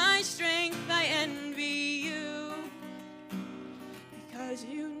knew my strength, I envy you, because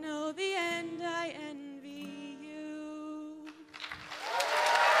you know the end, I envy you.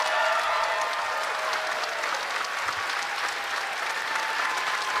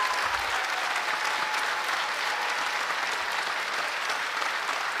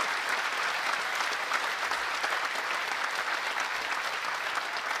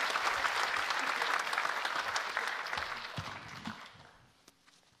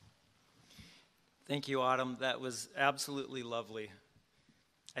 Thank you, Autumn. That was absolutely lovely.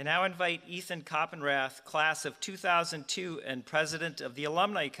 I now invite Ethan Koppenrath, class of 2002 and president of the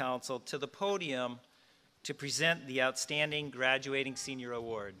Alumni Council, to the podium to present the Outstanding Graduating Senior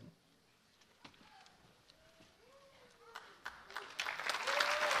Award.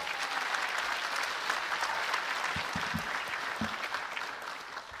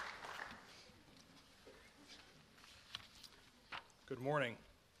 Good morning.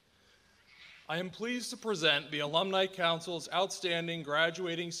 I am pleased to present the Alumni Council's Outstanding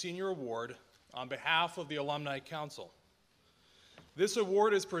Graduating Senior Award on behalf of the Alumni Council. This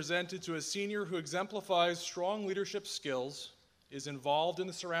award is presented to a senior who exemplifies strong leadership skills, is involved in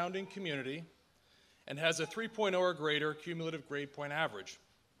the surrounding community, and has a 3.0 or greater cumulative grade point average.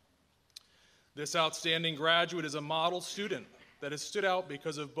 This outstanding graduate is a model student that has stood out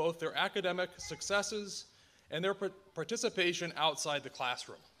because of both their academic successes and their participation outside the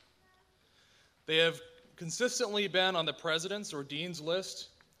classroom. They have consistently been on the president's or dean's list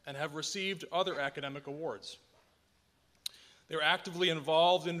and have received other academic awards. They're actively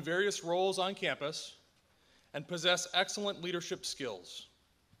involved in various roles on campus and possess excellent leadership skills.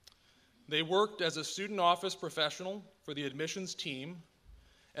 They worked as a student office professional for the admissions team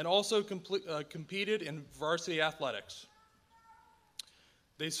and also competed in varsity athletics.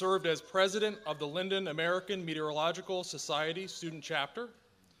 They served as president of the Lyndon American Meteorological Society student chapter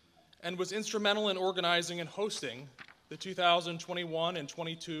and was instrumental in organizing and hosting the 2021 and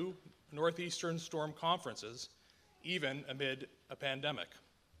 22 Northeastern Storm Conferences, even amid a pandemic.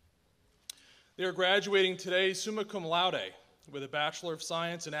 They are graduating today summa cum laude with a Bachelor of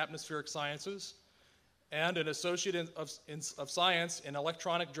Science in Atmospheric Sciences and an Associate of Science in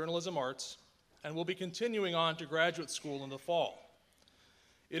Electronic Journalism Arts, and will be continuing on to graduate school in the fall.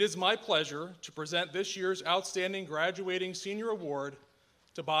 It is my pleasure to present this year's Outstanding Graduating Senior Award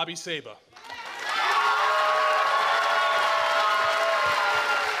to Bobby Saba.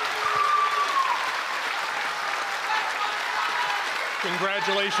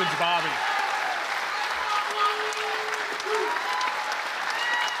 Congratulations, Bobby.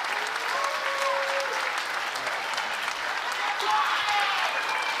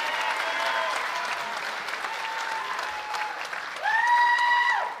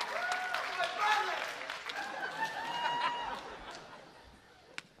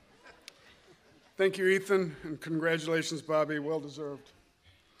 Thank you, Ethan, and congratulations, Bobby. Well deserved.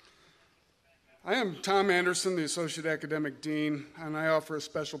 I am Tom Anderson, the Associate Academic Dean, and I offer a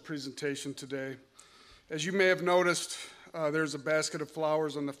special presentation today. As you may have noticed, there's a basket of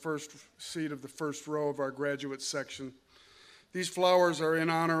flowers on the first seat of the first row of our graduate section. These flowers are in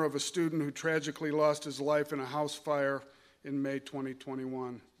honor of a student who tragically lost his life in a house fire in May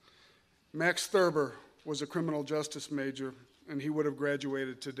 2021. Max Thurber was a criminal justice major, and he would have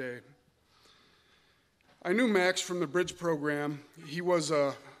graduated today. I knew Max from the Bridge program. He was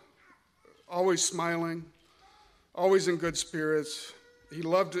always smiling, always in good spirits. He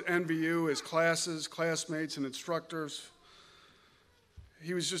loved NVU, his classes, classmates, and instructors.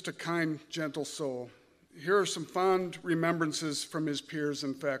 He was just a kind, gentle soul. Here are some fond remembrances from his peers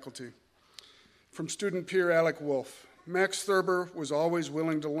and faculty. From student peer Alec Wolf, Max Thurber was always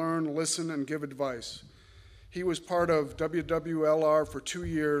willing to learn, listen, and give advice. He was part of WWLR for 2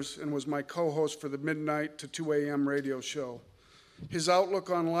 years and was my co-host for the midnight to 2 a.m. radio show. His outlook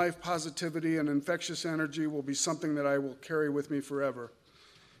on life, positivity, and infectious energy will be something that I will carry with me forever.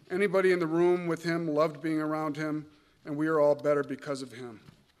 Anybody in the room with him loved being around him, and we are all better because of him.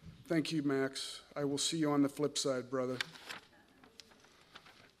 Thank you, Max. I will see you on the flip side, brother.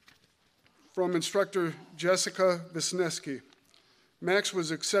 From instructor Jessica Wisniewski, Max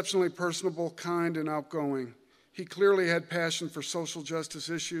was exceptionally personable, kind, and outgoing. He clearly had passion for social justice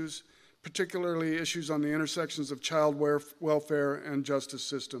issues, particularly issues on the intersections of child welfare and justice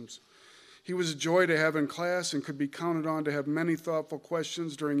systems. He was a joy to have in class and could be counted on to have many thoughtful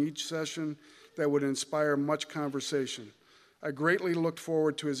questions during each session that would inspire much conversation. I greatly looked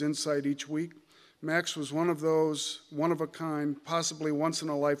forward to his insight each week. Max was one of those one-of-a-kind, possibly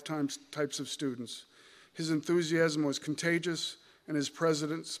once-in-a-lifetime types of students. His enthusiasm was contagious, and his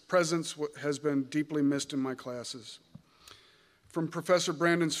presence has been deeply missed in my classes. From Professor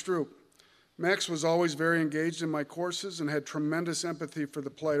Brandon Stroop, Max was always very engaged in my courses and had tremendous empathy for the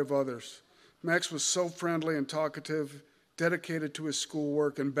plight of others. Max was so friendly and talkative, dedicated to his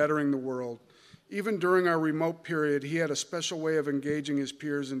schoolwork and bettering the world. Even during our remote period, he had a special way of engaging his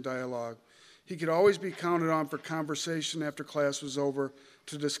peers in dialogue. He could always be counted on for conversation after class was over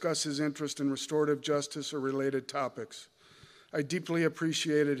to discuss his interest in restorative justice or related topics. I deeply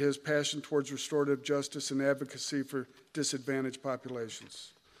appreciated his passion towards restorative justice and advocacy for disadvantaged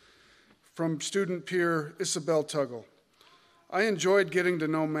populations. From student peer Isabel Tuggle, I enjoyed getting to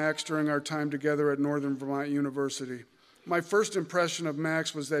know Max during our time together at Northern Vermont University. My first impression of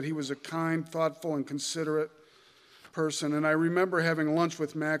Max was that he was a kind, thoughtful, and considerate person, and I remember having lunch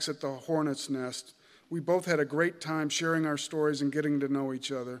with Max at the Hornet's Nest. We both had a great time sharing our stories and getting to know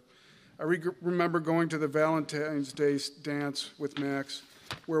each other. I remember going to the Valentine's Day dance with Max,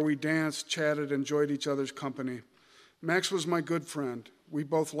 where we danced, chatted, enjoyed each other's company. Max was my good friend. We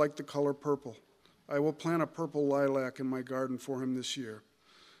both liked the color purple. I will plant a purple lilac in my garden for him this year.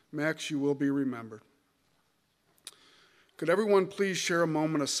 Max, you will be remembered. Could everyone please share a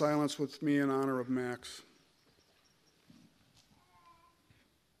moment of silence with me in honor of Max?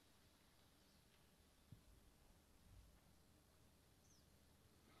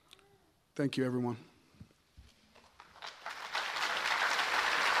 Thank you, everyone.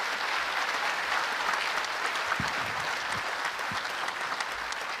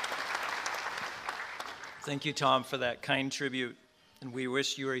 Thank you, Tom, for that kind tribute, and we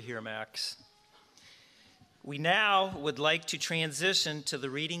wish you were here, Max. We now would like to transition to the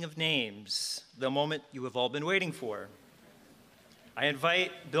reading of names, the moment you have all been waiting for. I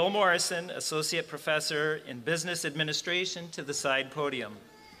invite Bill Morrison, Associate Professor in Business Administration, to the side podium.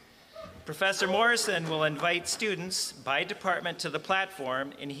 Professor Morrison will invite students by department to the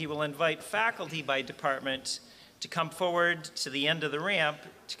platform, and he will invite faculty by department to come forward to the end of the ramp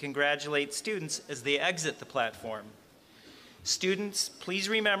to congratulate students as they exit the platform. Students, please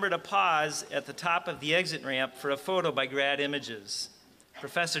remember to pause at the top of the exit ramp for a photo by Grad Images.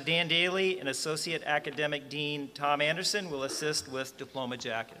 Professor Dan Daly and Associate Academic Dean Tom Anderson will assist with diploma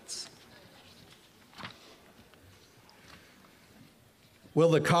jackets. Will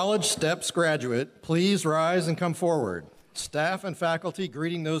the College Steps graduate please rise and come forward? Staff and faculty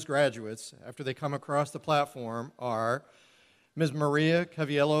greeting those graduates after they come across the platform are Ms. Maria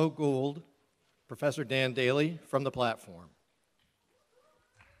Caviello Gould, Professor Dan Daly from the platform.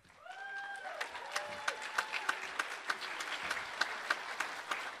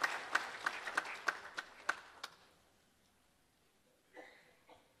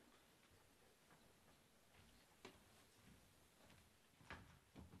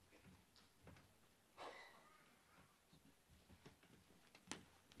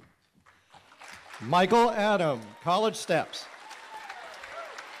 Michael Adam, College Steps.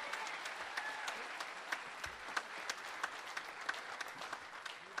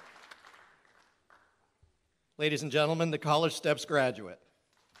 Ladies and gentlemen, the College Steps graduate.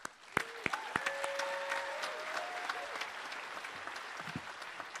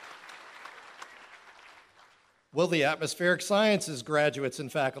 Will the Atmospheric Sciences graduates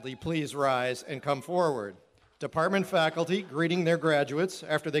and faculty please rise and come forward? Department faculty greeting their graduates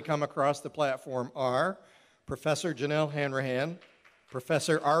after they come across the platform are Professor Janelle Hanrahan,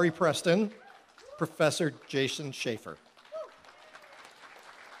 Professor Ari Preston, Professor Jason Schaefer.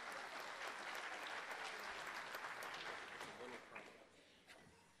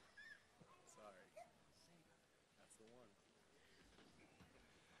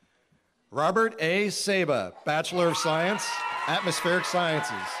 Robert A. Saba, Bachelor of Science, Atmospheric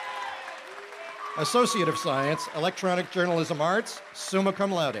Sciences. Associate of Science, Electronic Journalism Arts, summa cum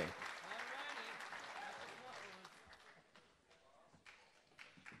laude.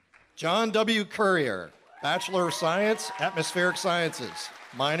 John W. Currier, Bachelor of Science, Atmospheric Sciences,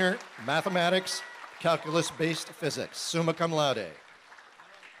 minor, Mathematics, Calculus-based Physics, summa cum laude.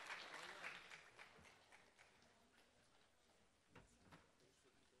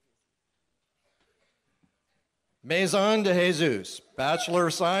 Maison de Jesus, Bachelor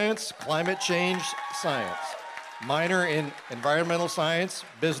of Science, Climate Change Science, minor in Environmental Science,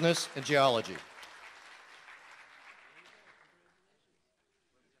 Business, and Geology.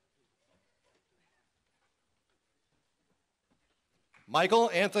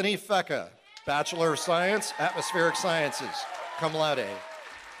 Michael Anthony Fecca, Bachelor of Science, Atmospheric Sciences, cum laude.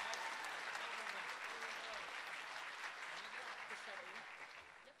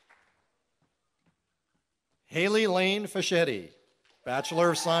 Haley Lane Fischetti, Bachelor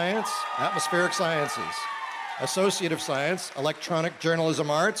of Science, Atmospheric Sciences, Associate of Science, Electronic Journalism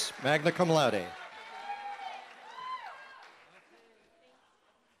Arts, magna cum laude.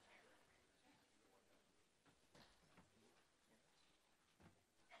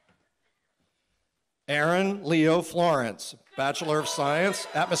 Aaron Leo Florence, Bachelor of Science,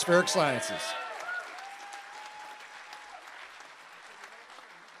 Atmospheric Sciences.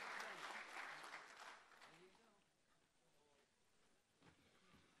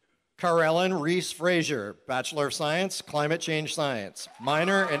 Carellen Reese Frazier, Bachelor of Science, Climate Change Science,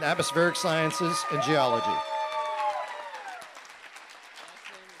 minor in Atmospheric Sciences and Geology.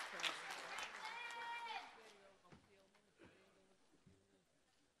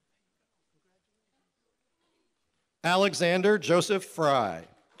 Alexander Joseph Fry,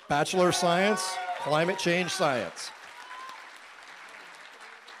 Bachelor of Science, Climate Change Science.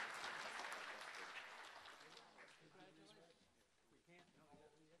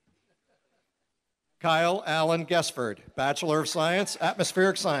 Kyle Allen Gesford, Bachelor of Science,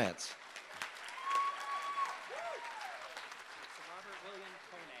 Atmospheric Science.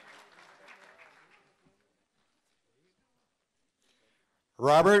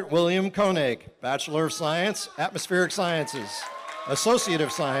 Robert William Koenig, Bachelor of Science, Atmospheric Sciences. Associate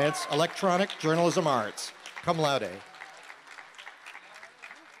of Science, Electronic Journalism Arts, cum laude.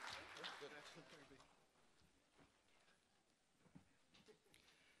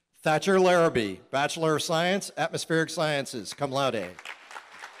 Thatcher Larrabee, Bachelor of Science, Atmospheric Sciences, cum laude.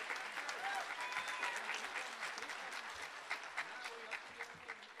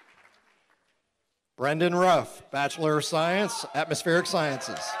 Brendan Ruff, Bachelor of Science, Atmospheric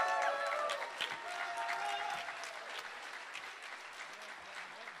Sciences.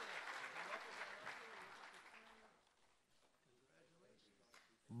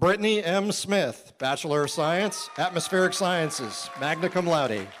 Brittany M. Smith, Bachelor of Science, Atmospheric Sciences, magna cum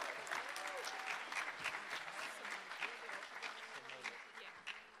laude.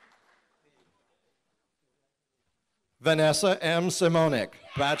 Vanessa M. Simonik,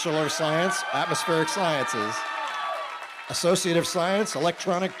 Bachelor of Science, Atmospheric Sciences, Associate of Science,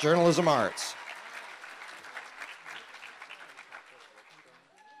 Electronic Journalism Arts.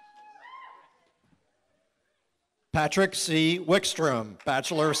 Patrick C. Wickstrom,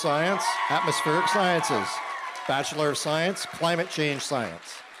 Bachelor of Science, Atmospheric Sciences, Bachelor of Science, Climate Change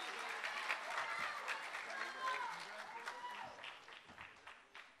Science.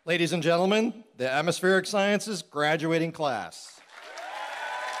 Ladies and gentlemen, the Atmospheric Sciences graduating class.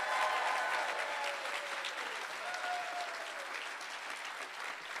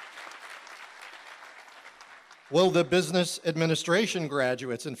 Will the Business Administration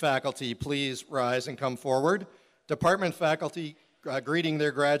graduates and faculty please rise and come forward? Department faculty greeting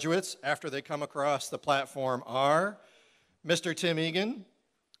their graduates after they come across the platform are Mr. Tim Egan,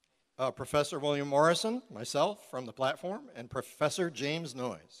 Professor William Morrison, myself from the platform, and Professor James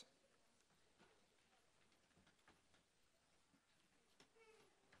Noyes.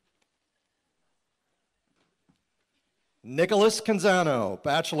 Nicholas Canzano,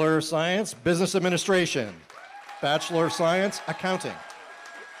 Bachelor of Science, Business Administration, Bachelor of Science, Accounting.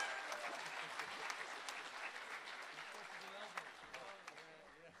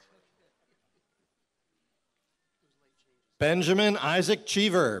 Benjamin Isaac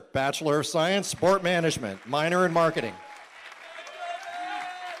Cheever, Bachelor of Science, Sport Management, minor in Marketing.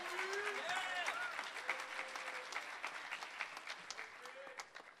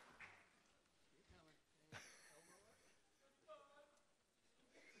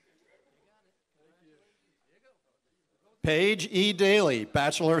 Paige E. Daly,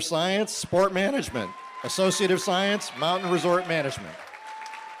 Bachelor of Science, Sport Management, Associate of Science, Mountain Resort Management.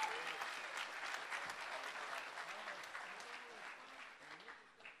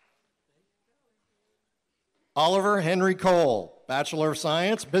 Oliver Henry Cole, Bachelor of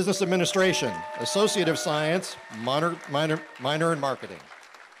Science, Business Administration, Associate of Science, minor in Marketing.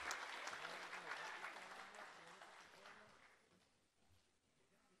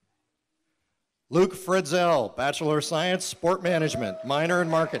 Luke Fredzel, Bachelor of Science, Sport Management, minor in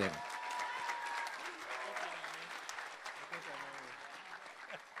Marketing.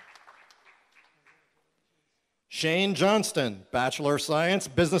 Shane Johnston, Bachelor of Science,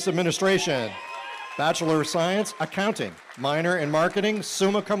 Business Administration, Bachelor of Science, Accounting, minor in Marketing,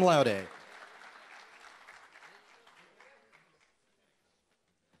 summa cum laude.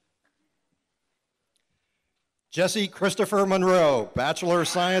 Jesse Christopher Monroe, Bachelor of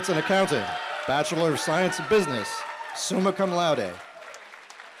Science in Accounting, Bachelor of Science in Business, summa cum laude.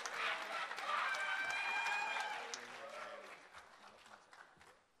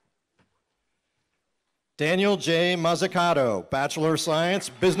 Daniel J. Mazzucato, Bachelor of Science,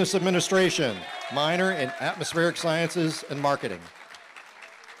 Business Administration, minor in Atmospheric Sciences and Marketing.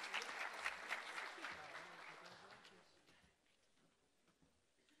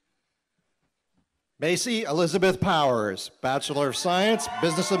 Macy Elizabeth Powers, Bachelor of Science,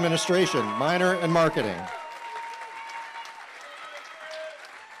 Business Administration, minor in Marketing.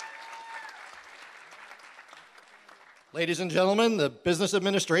 Ladies and gentlemen, the Business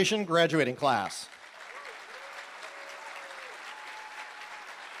Administration graduating class.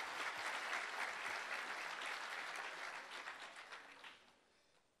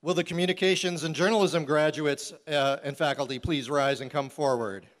 Will the Communications and Journalism graduates and faculty please rise and come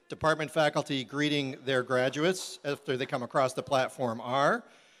forward? Department faculty greeting their graduates after they come across the platform are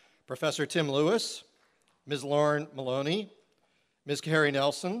Professor Tim Lewis, Ms. Lauren Maloney, Ms. Carrie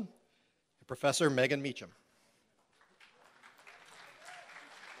Nelson, and Professor Megan Meacham.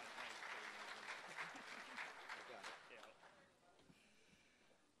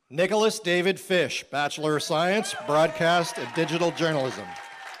 Nicholas David Fish, Bachelor of Science, Broadcast and Digital Journalism.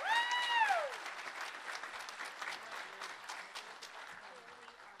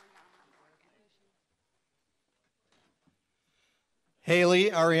 Haley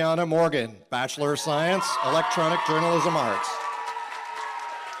Ariana Morgan, Bachelor of Science, Electronic Journalism Arts.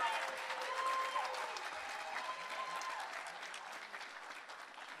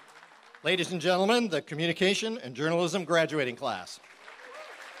 Ladies and gentlemen, the Communication and Journalism graduating class.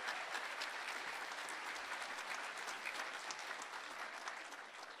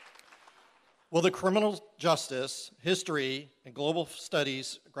 Will the Criminal Justice, History, and Global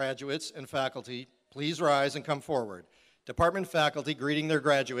Studies graduates and faculty please rise and come forward? Department faculty greeting their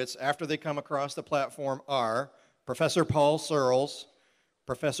graduates after they come across the platform are Professor Paul Searles,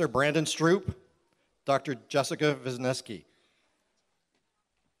 Professor Brandon Stroop, Dr. Jessica Wisniewski.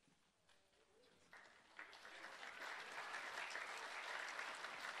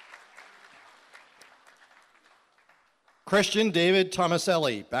 Christian David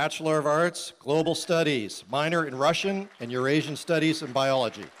Tomaselli, Bachelor of Arts, Global Studies, minor in Russian and Eurasian Studies and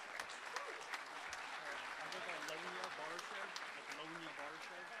Biology.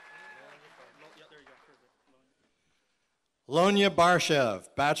 Lonya Barshev,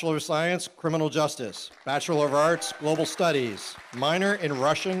 Bachelor of Science, Criminal Justice, Bachelor of Arts, Global Studies, minor in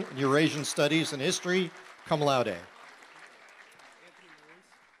Russian and Eurasian Studies and History, cum laude.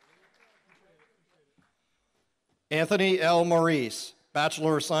 Anthony L. Maurice,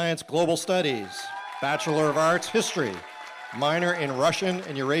 Bachelor of Science, Global Studies, Bachelor of Arts, History, minor in Russian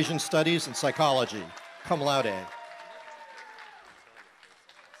and Eurasian Studies and Psychology, cum laude.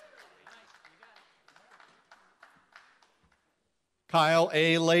 Kyle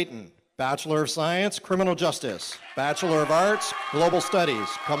A. Layton, Bachelor of Science, Criminal Justice, Bachelor of Arts, Global Studies,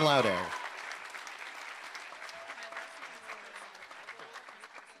 cum laude.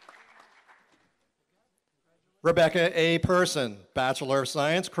 Rebecca A. Person, Bachelor of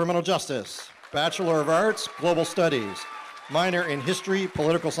Science, Criminal Justice, Bachelor of Arts, Global Studies, minor in History,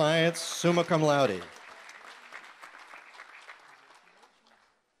 Political Science, summa cum laude.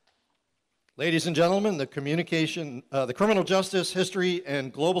 Ladies and gentlemen, the Criminal Justice, History,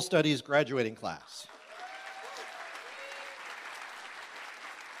 and Global Studies graduating class.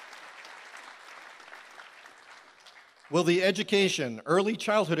 Will the education, early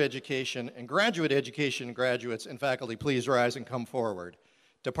childhood education, and graduate education graduates and faculty please rise and come forward?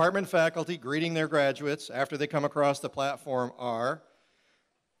 Department faculty greeting their graduates after they come across the platform are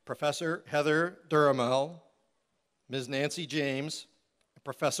Professor Heather Duramel, Ms. Nancy James, and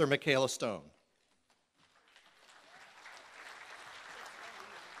Professor Michaela Stone.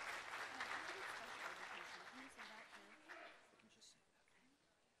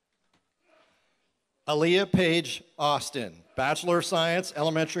 Aaliyah Page Austin, Bachelor of Science,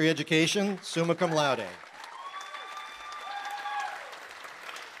 Elementary Education, summa cum laude.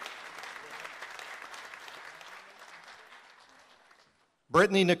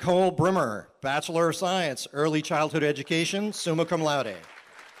 Brittany Nicole Brimmer, Bachelor of Science, Early Childhood Education, summa cum laude.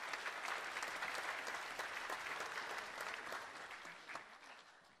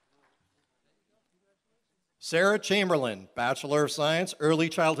 Sarah Chamberlain, Bachelor of Science, Early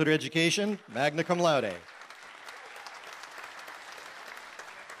Childhood Education, magna cum laude.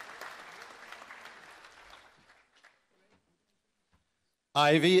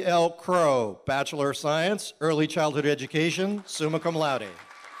 Ivy L. Crow, Bachelor of Science, Early Childhood Education, summa cum laude.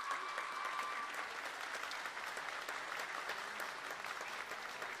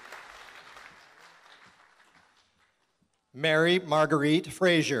 Mary Marguerite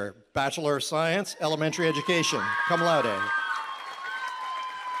Frazier, Bachelor of Science, Elementary Education, cum laude.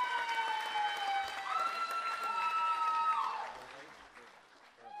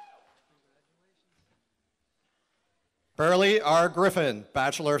 Burley R. Griffin,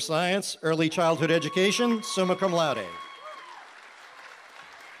 Bachelor of Science, Early Childhood Education, summa cum laude.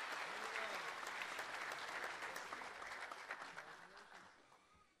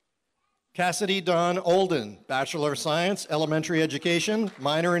 Cassidy Dawn Olden, Bachelor of Science, Elementary Education,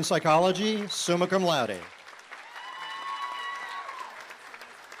 minor in Psychology, summa cum laude.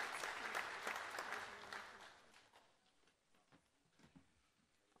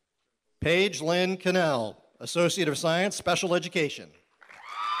 Paige Lynn Cannell, Associate of Science, Special Education.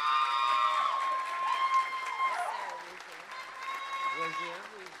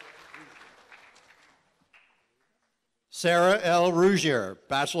 Sarah L. Rougier,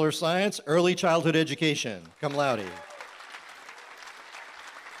 Bachelor of Science, Early Childhood Education, cum laude.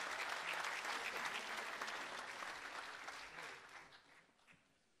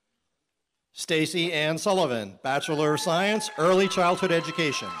 Stacy Ann Sullivan, Bachelor of Science, Early Childhood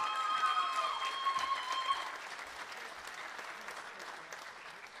Education.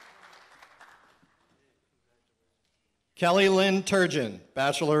 Kelly Lynn Turgeon,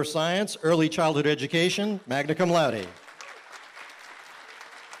 Bachelor of Science, Early Childhood Education, magna cum laude.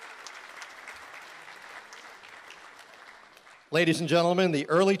 Ladies and gentlemen, the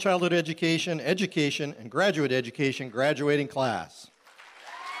Early Childhood Education, and Graduate Education graduating class.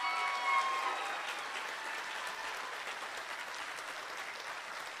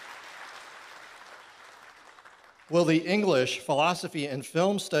 Will the English, Philosophy, and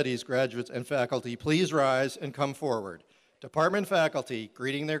Film Studies graduates and faculty please rise and come forward? Department faculty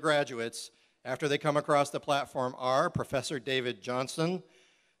greeting their graduates after they come across the platform are Professor David Johnson,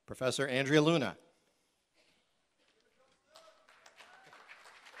 Professor Andrea Luna.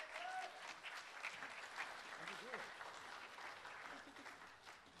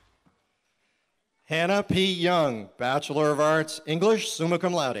 Hannah P. Young, Bachelor of Arts, English, summa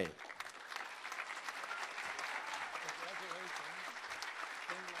cum laude.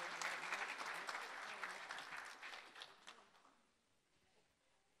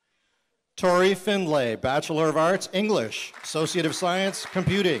 Tori Findlay, Bachelor of Arts, English, Associate of Science,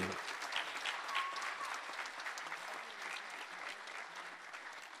 Computing.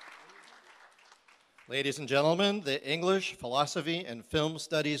 Ladies and gentlemen, the English, Philosophy, and Film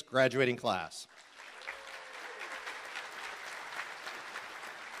Studies graduating class.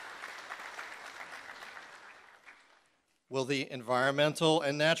 Will the Environmental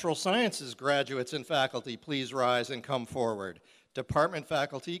and Natural Sciences graduates and faculty please rise and come forward? Department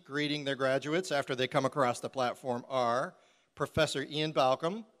faculty greeting their graduates after they come across the platform are Professor Ian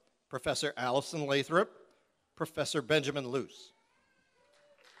Balcom, Professor Allison Lathrop, Professor Benjamin Luce.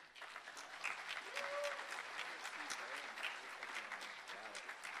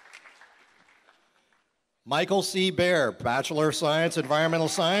 Michael C. Baer, Bachelor of Science, Environmental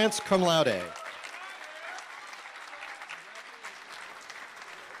Science, cum laude.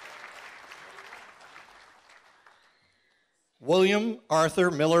 William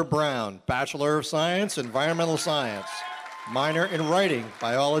Arthur Miller Brown, Bachelor of Science, Environmental Science, minor in Writing,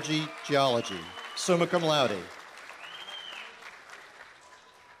 Biology, Geology, summa cum laude.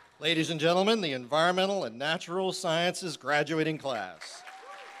 Ladies and gentlemen, the Environmental and Natural Sciences graduating class.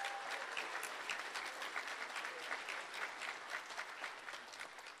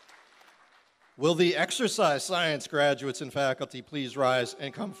 Will the Exercise Science graduates and faculty please rise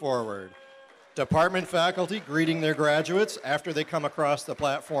and come forward? Department faculty greeting their graduates after they come across the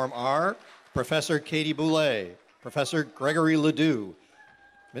platform are Professor Katie Boulay, Professor Gregory Ledoux,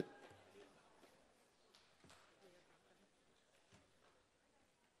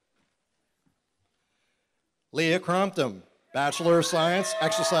 Leah Crompton, Bachelor of Science,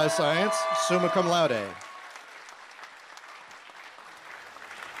 Exercise Science, summa cum laude.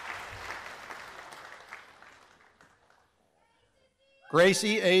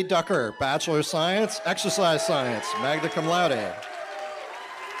 Gracie A. Ducker, Bachelor of Science, Exercise Science, magna cum laude.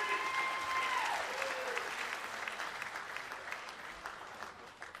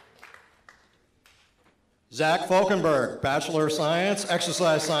 Zach Falkenberg, Bachelor of Science,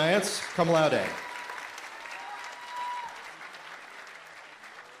 Exercise Science, cum laude.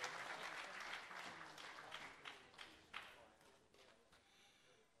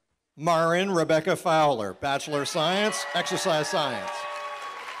 Marin Rebecca Fowler, Bachelor of Science, Exercise Science.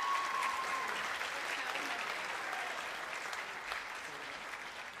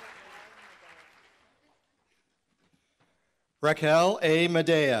 Raquel A.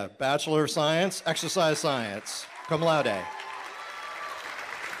 Medea, Bachelor of Science, Exercise Science, cum laude.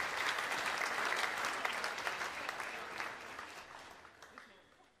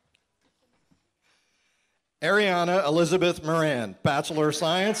 Ariana Elizabeth Moran, Bachelor of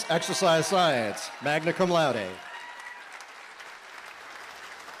Science, Exercise Science, magna cum laude.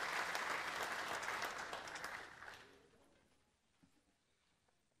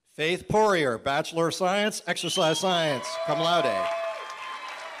 Faith Poirier, Bachelor of Science, Exercise Science, cum laude.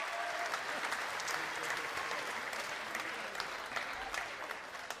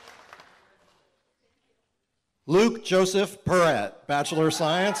 Luke Joseph Perrett, Bachelor of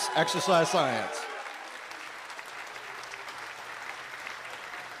Science, Exercise Science.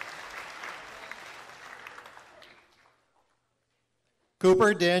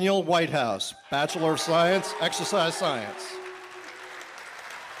 Cooper Daniel Whitehouse, Bachelor of Science, Exercise Science.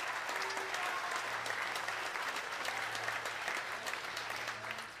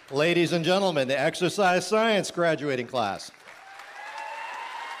 Ladies and gentlemen, the Exercise Science graduating class.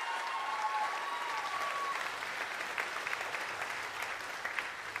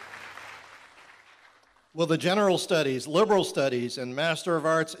 Will the General Studies, Liberal Studies, and Master of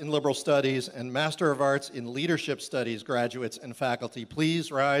Arts in Liberal Studies and Master of Arts in Leadership Studies graduates and faculty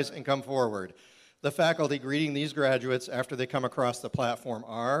please rise and come forward? The faculty greeting these graduates after they come across the platform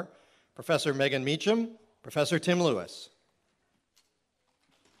are Professor Megan Meacham, Professor Tim Lewis.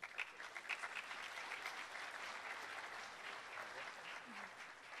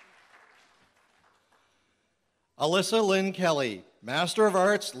 Alyssa Lynn Kelly, Master of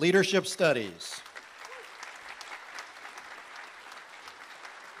Arts, Leadership Studies.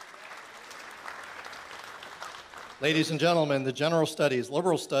 Ladies and gentlemen, the General Studies,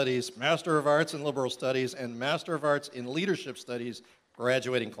 Liberal Studies, Master of Arts in Liberal Studies, and Master of Arts in Leadership Studies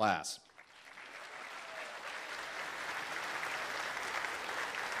graduating class.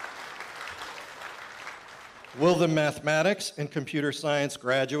 Will the Mathematics and Computer Science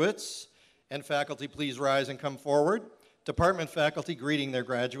graduates and faculty please rise and come forward? Department faculty greeting their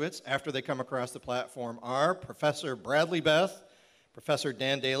graduates after they come across the platform are Professor Bradley Beth, Professor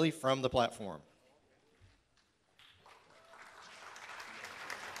Dan Daly from the platform.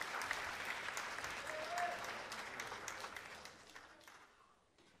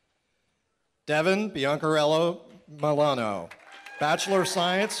 Devin Biancarello Milano, Bachelor of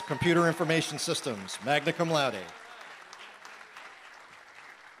Science, Computer Information Systems, magna cum laude.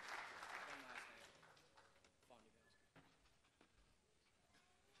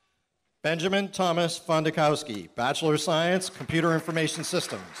 Benjamin Thomas Fondakowski, Bachelor of Science, Computer Information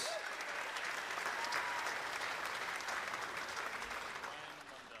Systems.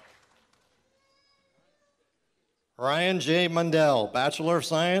 Ryan J. Mundell, Bachelor of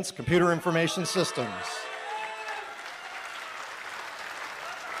Science, Computer Information Systems.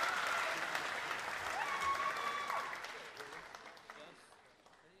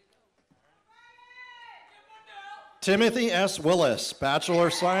 Timothy S. Willis, Bachelor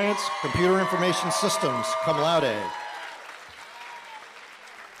of Science, Computer Information Systems, cum laude.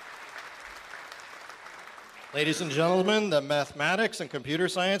 Ladies and gentlemen, the Mathematics and Computer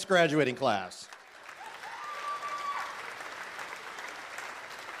Science graduating class.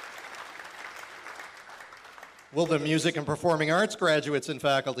 Will the Music and Performing Arts graduates and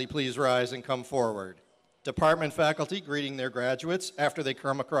faculty please rise and come forward? Department faculty greeting their graduates after they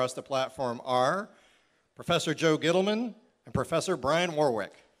come across the platform are Professor Joe Gittleman and Professor Brian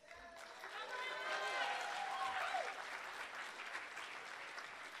Warwick.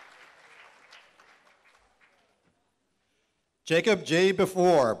 Jacob J.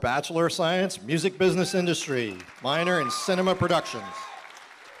 Before, Bachelor of Science, Music Business Industry, minor in Cinema Productions.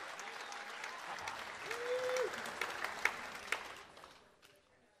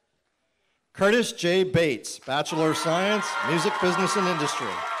 Curtis J. Bates, Bachelor of Science, Music Business and Industry.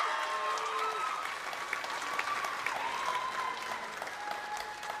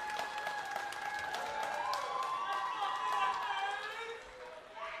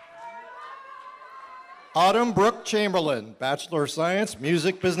 Autumn Brooke Chamberlain, Bachelor of Science,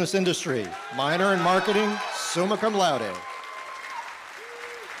 Music Business Industry, minor in Marketing, summa cum laude.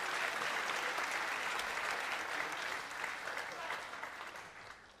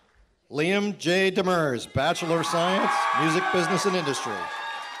 Liam J. Demers, Bachelor of Science, Music Business and Industry.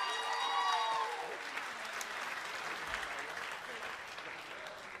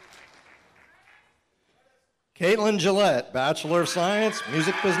 Caitlin Gillette, Bachelor of Science,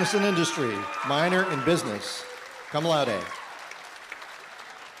 Music Business and Industry, minor in Business, cum laude.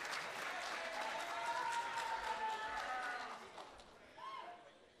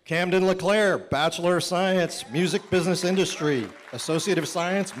 Camden LeClaire, Bachelor of Science, Music Business Industry, Associate of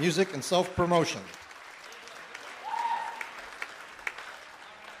Science, Music and Self-Promotion.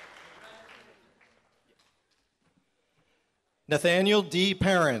 Nathaniel D.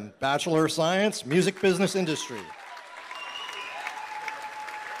 Perrin, Bachelor of Science, Music Business Industry.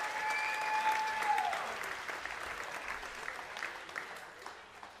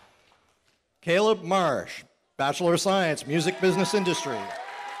 Caleb Marsh, Bachelor of Science, Music Business Industry.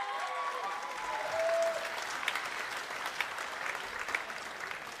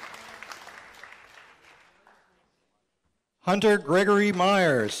 Hunter Gregory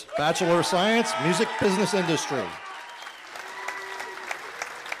Myers, Bachelor of Science, Music Business Industry.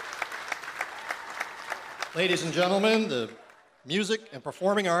 Ladies and gentlemen, the Music and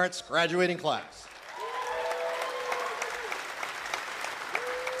Performing Arts graduating class.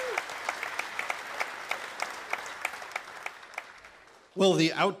 Will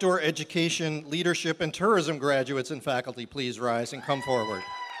the Outdoor Education, Leadership, and Tourism graduates and faculty please rise and come forward?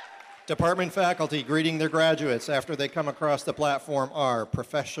 Department faculty greeting their graduates after they come across the platform are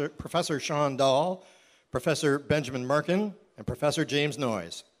Professor Sean Dahl, Professor Benjamin Merkin, and Professor James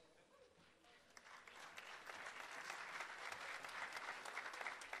Noyes.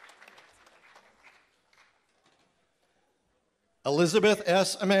 Elizabeth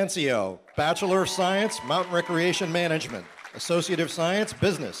S. Amancio, Bachelor of Science, Mountain Recreation Management, Associate of Science,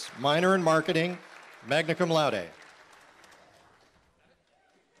 Business, minor in Marketing, magna cum laude.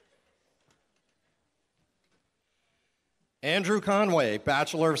 Andrew Conway,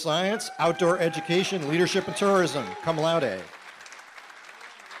 Bachelor of Science, Outdoor Education, Leadership and Tourism, cum laude.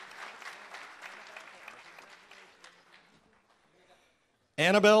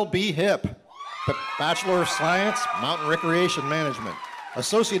 Annabelle B. Hipp, Bachelor of Science, Mountain Recreation Management,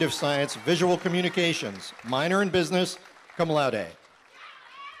 Associate of Science, Visual Communications, minor in Business, cum laude.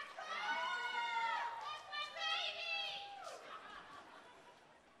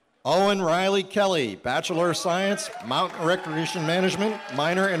 Owen Riley Kelly, Bachelor of Science, Mountain Recreation Management,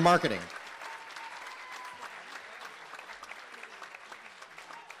 minor in Marketing.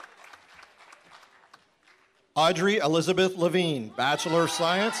 Audrey Elizabeth Levine, Bachelor of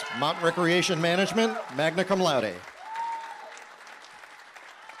Science, Mountain Recreation Management, magna cum laude.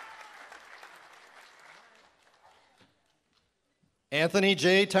 Anthony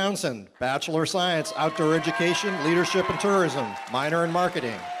J. Townsend, Bachelor of Science, Outdoor Education, Leadership and Tourism, minor in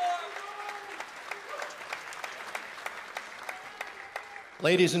Marketing.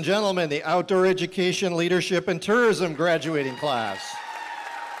 Ladies and gentlemen, the Outdoor Education, Leadership and Tourism graduating class.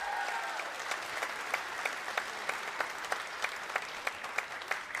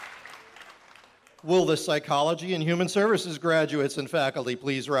 Will the Psychology and Human Services graduates and faculty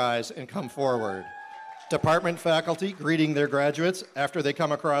please rise and come forward? Department faculty greeting their graduates after they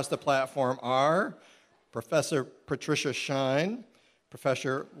come across the platform are Professor Patricia Shine,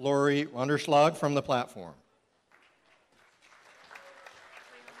 Professor Lori Wunderschlag from the platform.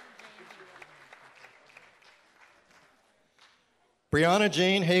 Brianna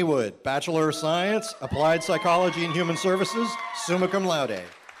Jane Haywood, Bachelor of Science, Applied Psychology and Human Services, summa cum laude.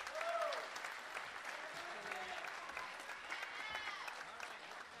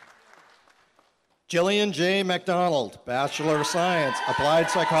 Jillian J. McDonald, Bachelor of Science,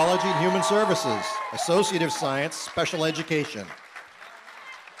 Applied Psychology and Human Services, Associate of Science, Special Education.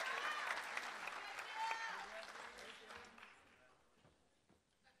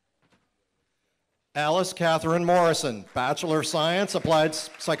 Alice Catherine Morrison, Bachelor of Science, Applied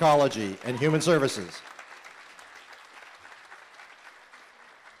Psychology and Human Services.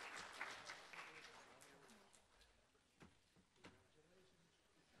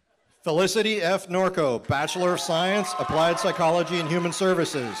 Felicity F. Norco, Bachelor of Science, Applied Psychology and Human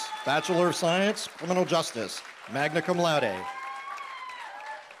Services, Bachelor of Science, Criminal Justice, magna cum laude.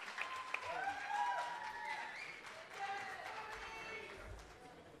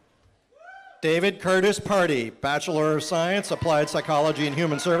 David Curtis Party, Bachelor of Science, Applied Psychology and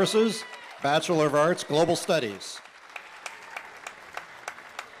Human Services, Bachelor of Arts, Global Studies.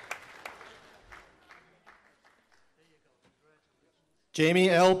 Jamie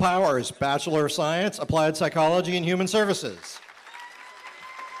L. Powers, Bachelor of Science, Applied Psychology and Human Services.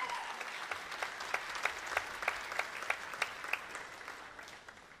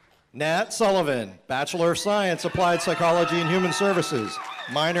 Nat Sullivan, Bachelor of Science, Applied Psychology and Human Services,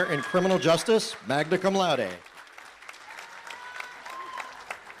 minor in Criminal Justice, magna cum laude.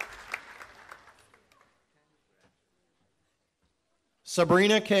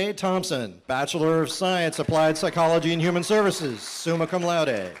 Sabrina K. Thompson, Bachelor of Science, Applied Psychology and Human Services, summa cum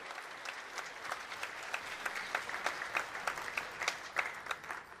laude.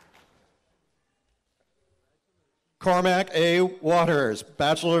 Cormac A. Waters,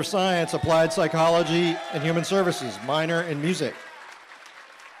 Bachelor of Science, Applied Psychology and Human Services, minor in Music.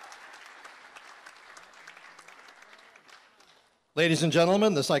 Ladies and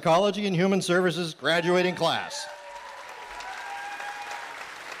gentlemen, the Psychology and Human Services graduating class.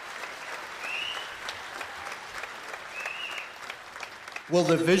 Will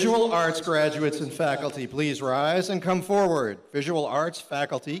the Visual Arts graduates and faculty please rise and come forward? Visual Arts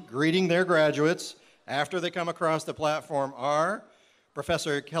faculty greeting their graduates after they come across the platform are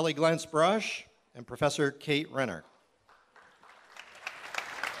Professor Kelly Glantz-Brush and Professor Kate Renner.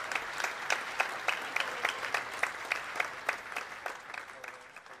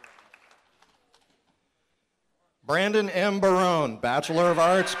 Brandon M. Barone, Bachelor of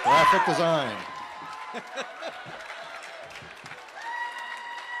Arts, Graphic Design.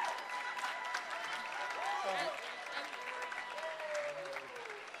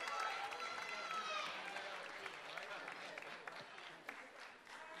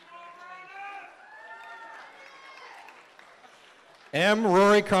 M.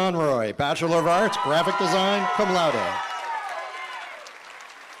 Rory Conroy, Bachelor of Arts, Graphic Design, cum laude.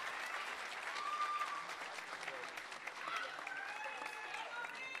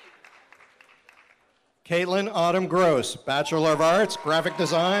 Caitlin Autumn Gross, Bachelor of Arts, Graphic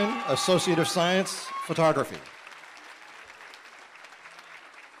Design, Associate of Science, Photography.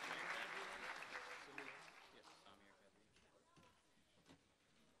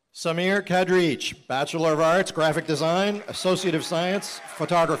 Samir Kadrich, Bachelor of Arts, Graphic Design, Associate of Science,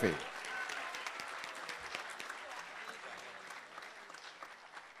 Photography.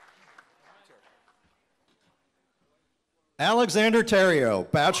 Alexander Terrio,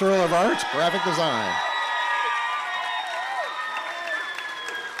 Bachelor of Arts, Graphic Design.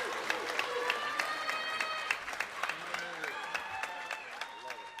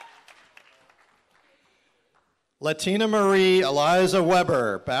 Latina Marie Eliza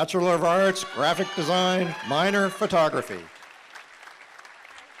Weber, Bachelor of Arts, Graphic Design, minor Photography.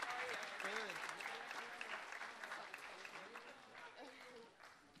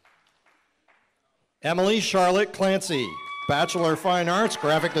 Emily Charlotte Clancy, Bachelor of Fine Arts,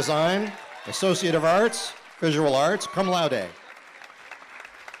 Graphic Design, Associate of Arts, Visual Arts, cum laude.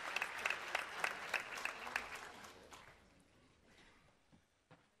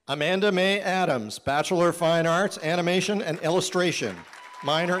 Amanda Mae Adams, Bachelor of Fine Arts, Animation and Illustration,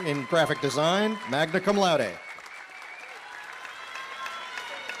 minor in Graphic Design, magna cum laude.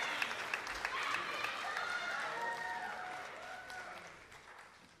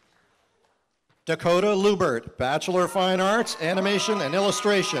 Dakota Lubert, Bachelor of Fine Arts, Animation and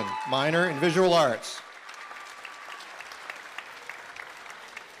Illustration, minor in Visual Arts.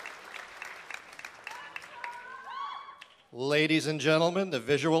 Ladies and gentlemen, the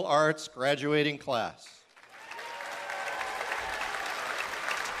Visual Arts graduating class.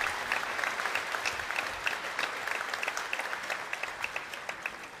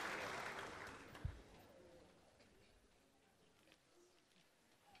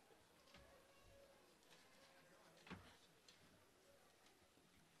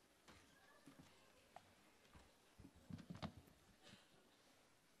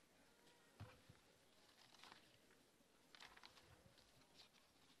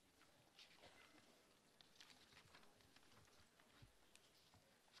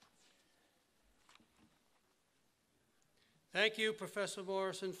 Thank you, Professor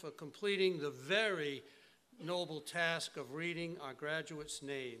Morrison, for completing the very noble task of reading our graduates'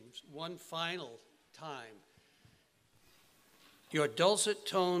 names one final time. Your dulcet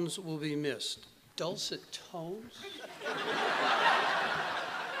tones will be missed. Dulcet tones?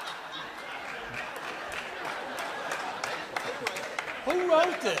 Who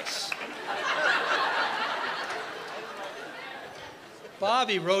wrote this?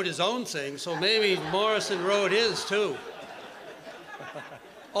 Bobby wrote his own thing, so maybe Morrison wrote his too.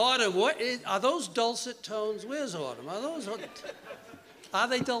 Autumn, are those dulcet tones? Where's Autumn? Are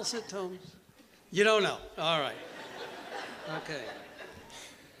they dulcet tones? You don't know. All right. Okay.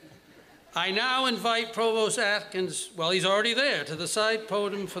 I now invite Provost Atkins, well, he's already there, to the side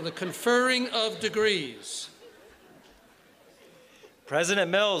podium for the conferring of degrees. President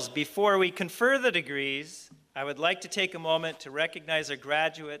Mills, before we confer the degrees, I would like to take a moment to recognize our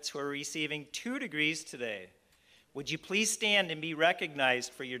graduates who are receiving 2 degrees today. Would you please stand and be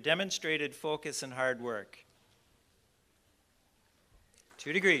recognized for your demonstrated focus and hard work?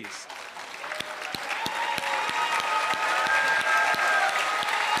 2 degrees.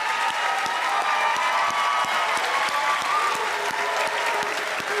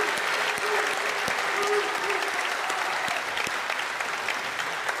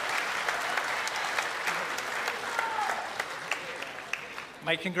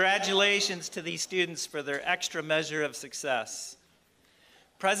 My congratulations to these students for their extra measure of success.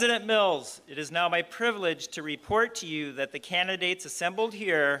 President Mills, it is now my privilege to report to you that the candidates assembled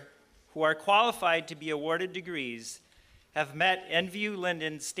here who are qualified to be awarded degrees have met NVU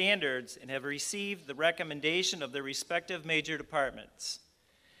Lyndon standards and have received the recommendation of their respective major departments.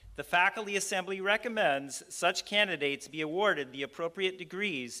 The Faculty Assembly recommends such candidates be awarded the appropriate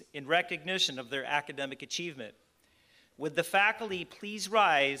degrees in recognition of their academic achievement. Would the faculty please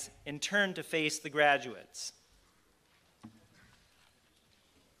rise and turn to face the graduates?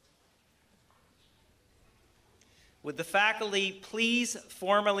 Would the faculty please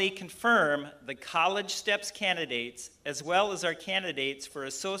formally confirm the College Steps candidates as well as our candidates for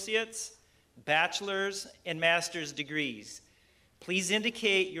associates, bachelor's, and master's degrees? Please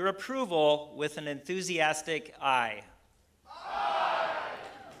indicate your approval with an enthusiastic aye.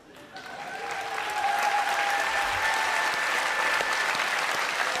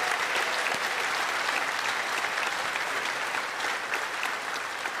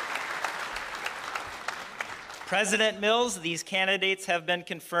 President Mills, these candidates have been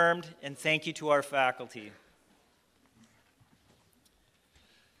confirmed, and thank you to our faculty.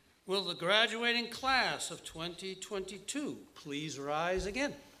 Will the graduating class of 2022 please rise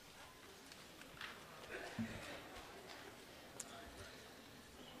again?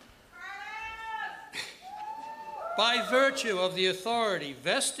 By virtue of the authority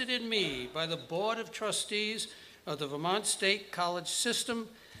vested in me by the Board of Trustees of the Vermont State College System,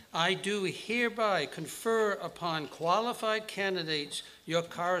 I do hereby confer upon qualified candidates your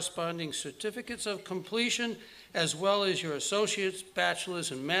corresponding certificates of completion, as well as your associate's,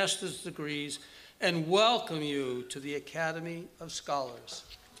 bachelor's, and master's degrees, and welcome you to the Academy of Scholars.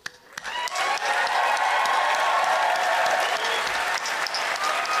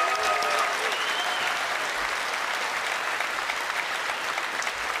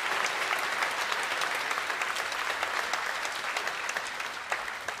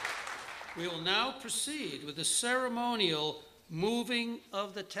 We will now proceed with the ceremonial moving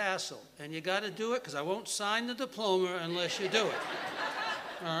of the tassel. And you got to do it because I won't sign the diploma unless you do it.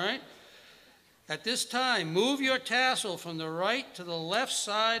 All right? At this time, move your tassel from the right to the left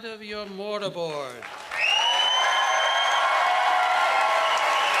side of your mortarboard.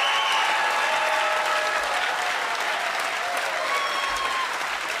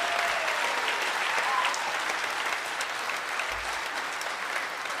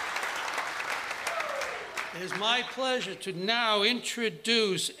 It is my pleasure to now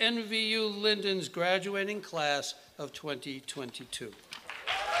introduce NVU Lyndon's graduating class of 2022.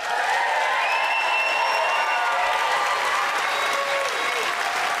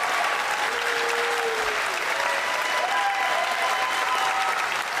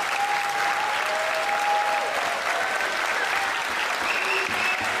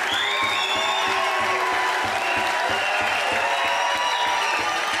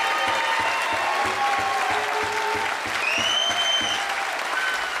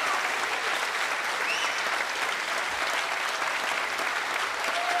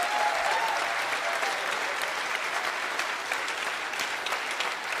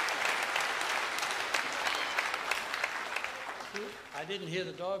 I didn't hear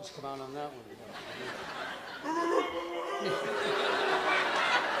the dogs come out on that one.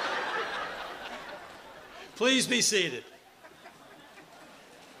 Please be seated.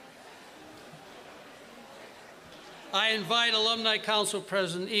 I invite Alumni Council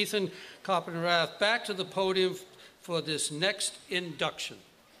President Ethan Copenrath back to the podium for this next induction.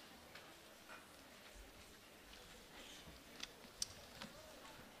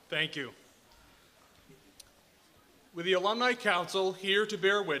 Thank you. With the Alumni Council here to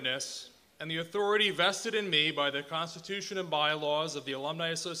bear witness, and the authority vested in me by the Constitution and bylaws of the Alumni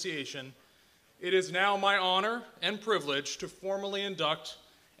Association, it is now my honor and privilege to formally induct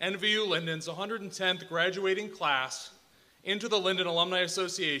NVU Lyndon's 110th graduating class into the Lyndon Alumni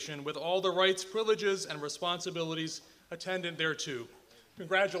Association with all the rights, privileges, and responsibilities attendant thereto.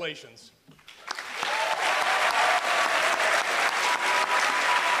 Congratulations.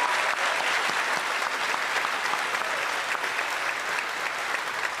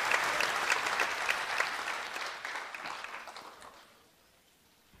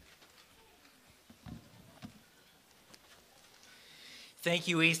 Thank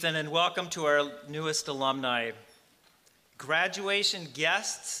you, Ethan, and welcome to our newest alumni. Graduation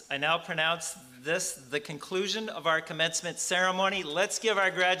guests, I now pronounce this the conclusion of our commencement ceremony. Let's give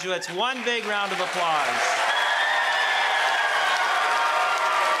our graduates one big round of applause.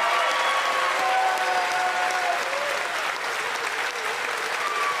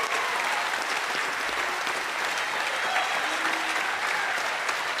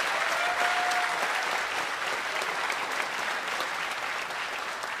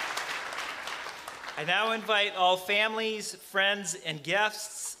 I now invite all families, friends, and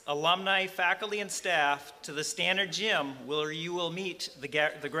guests, alumni, faculty, and staff to the Standard Gym where you will meet the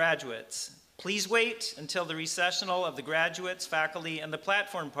graduates. Please wait until the recessional of the graduates, faculty, and the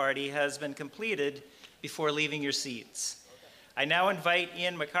platform party has been completed before leaving your seats. I now invite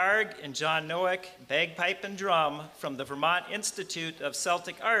Ian McHarg and John Noack, bagpipe and drum, from the Vermont Institute of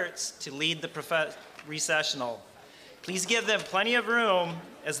Celtic Arts to lead the recessional. Please give them plenty of room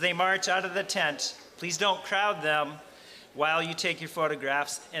as they march out of the tent. Please don't crowd them while you take your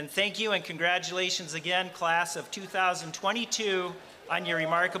photographs. And thank you and congratulations again, class of 2022, on your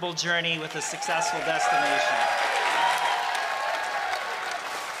remarkable journey with a successful destination.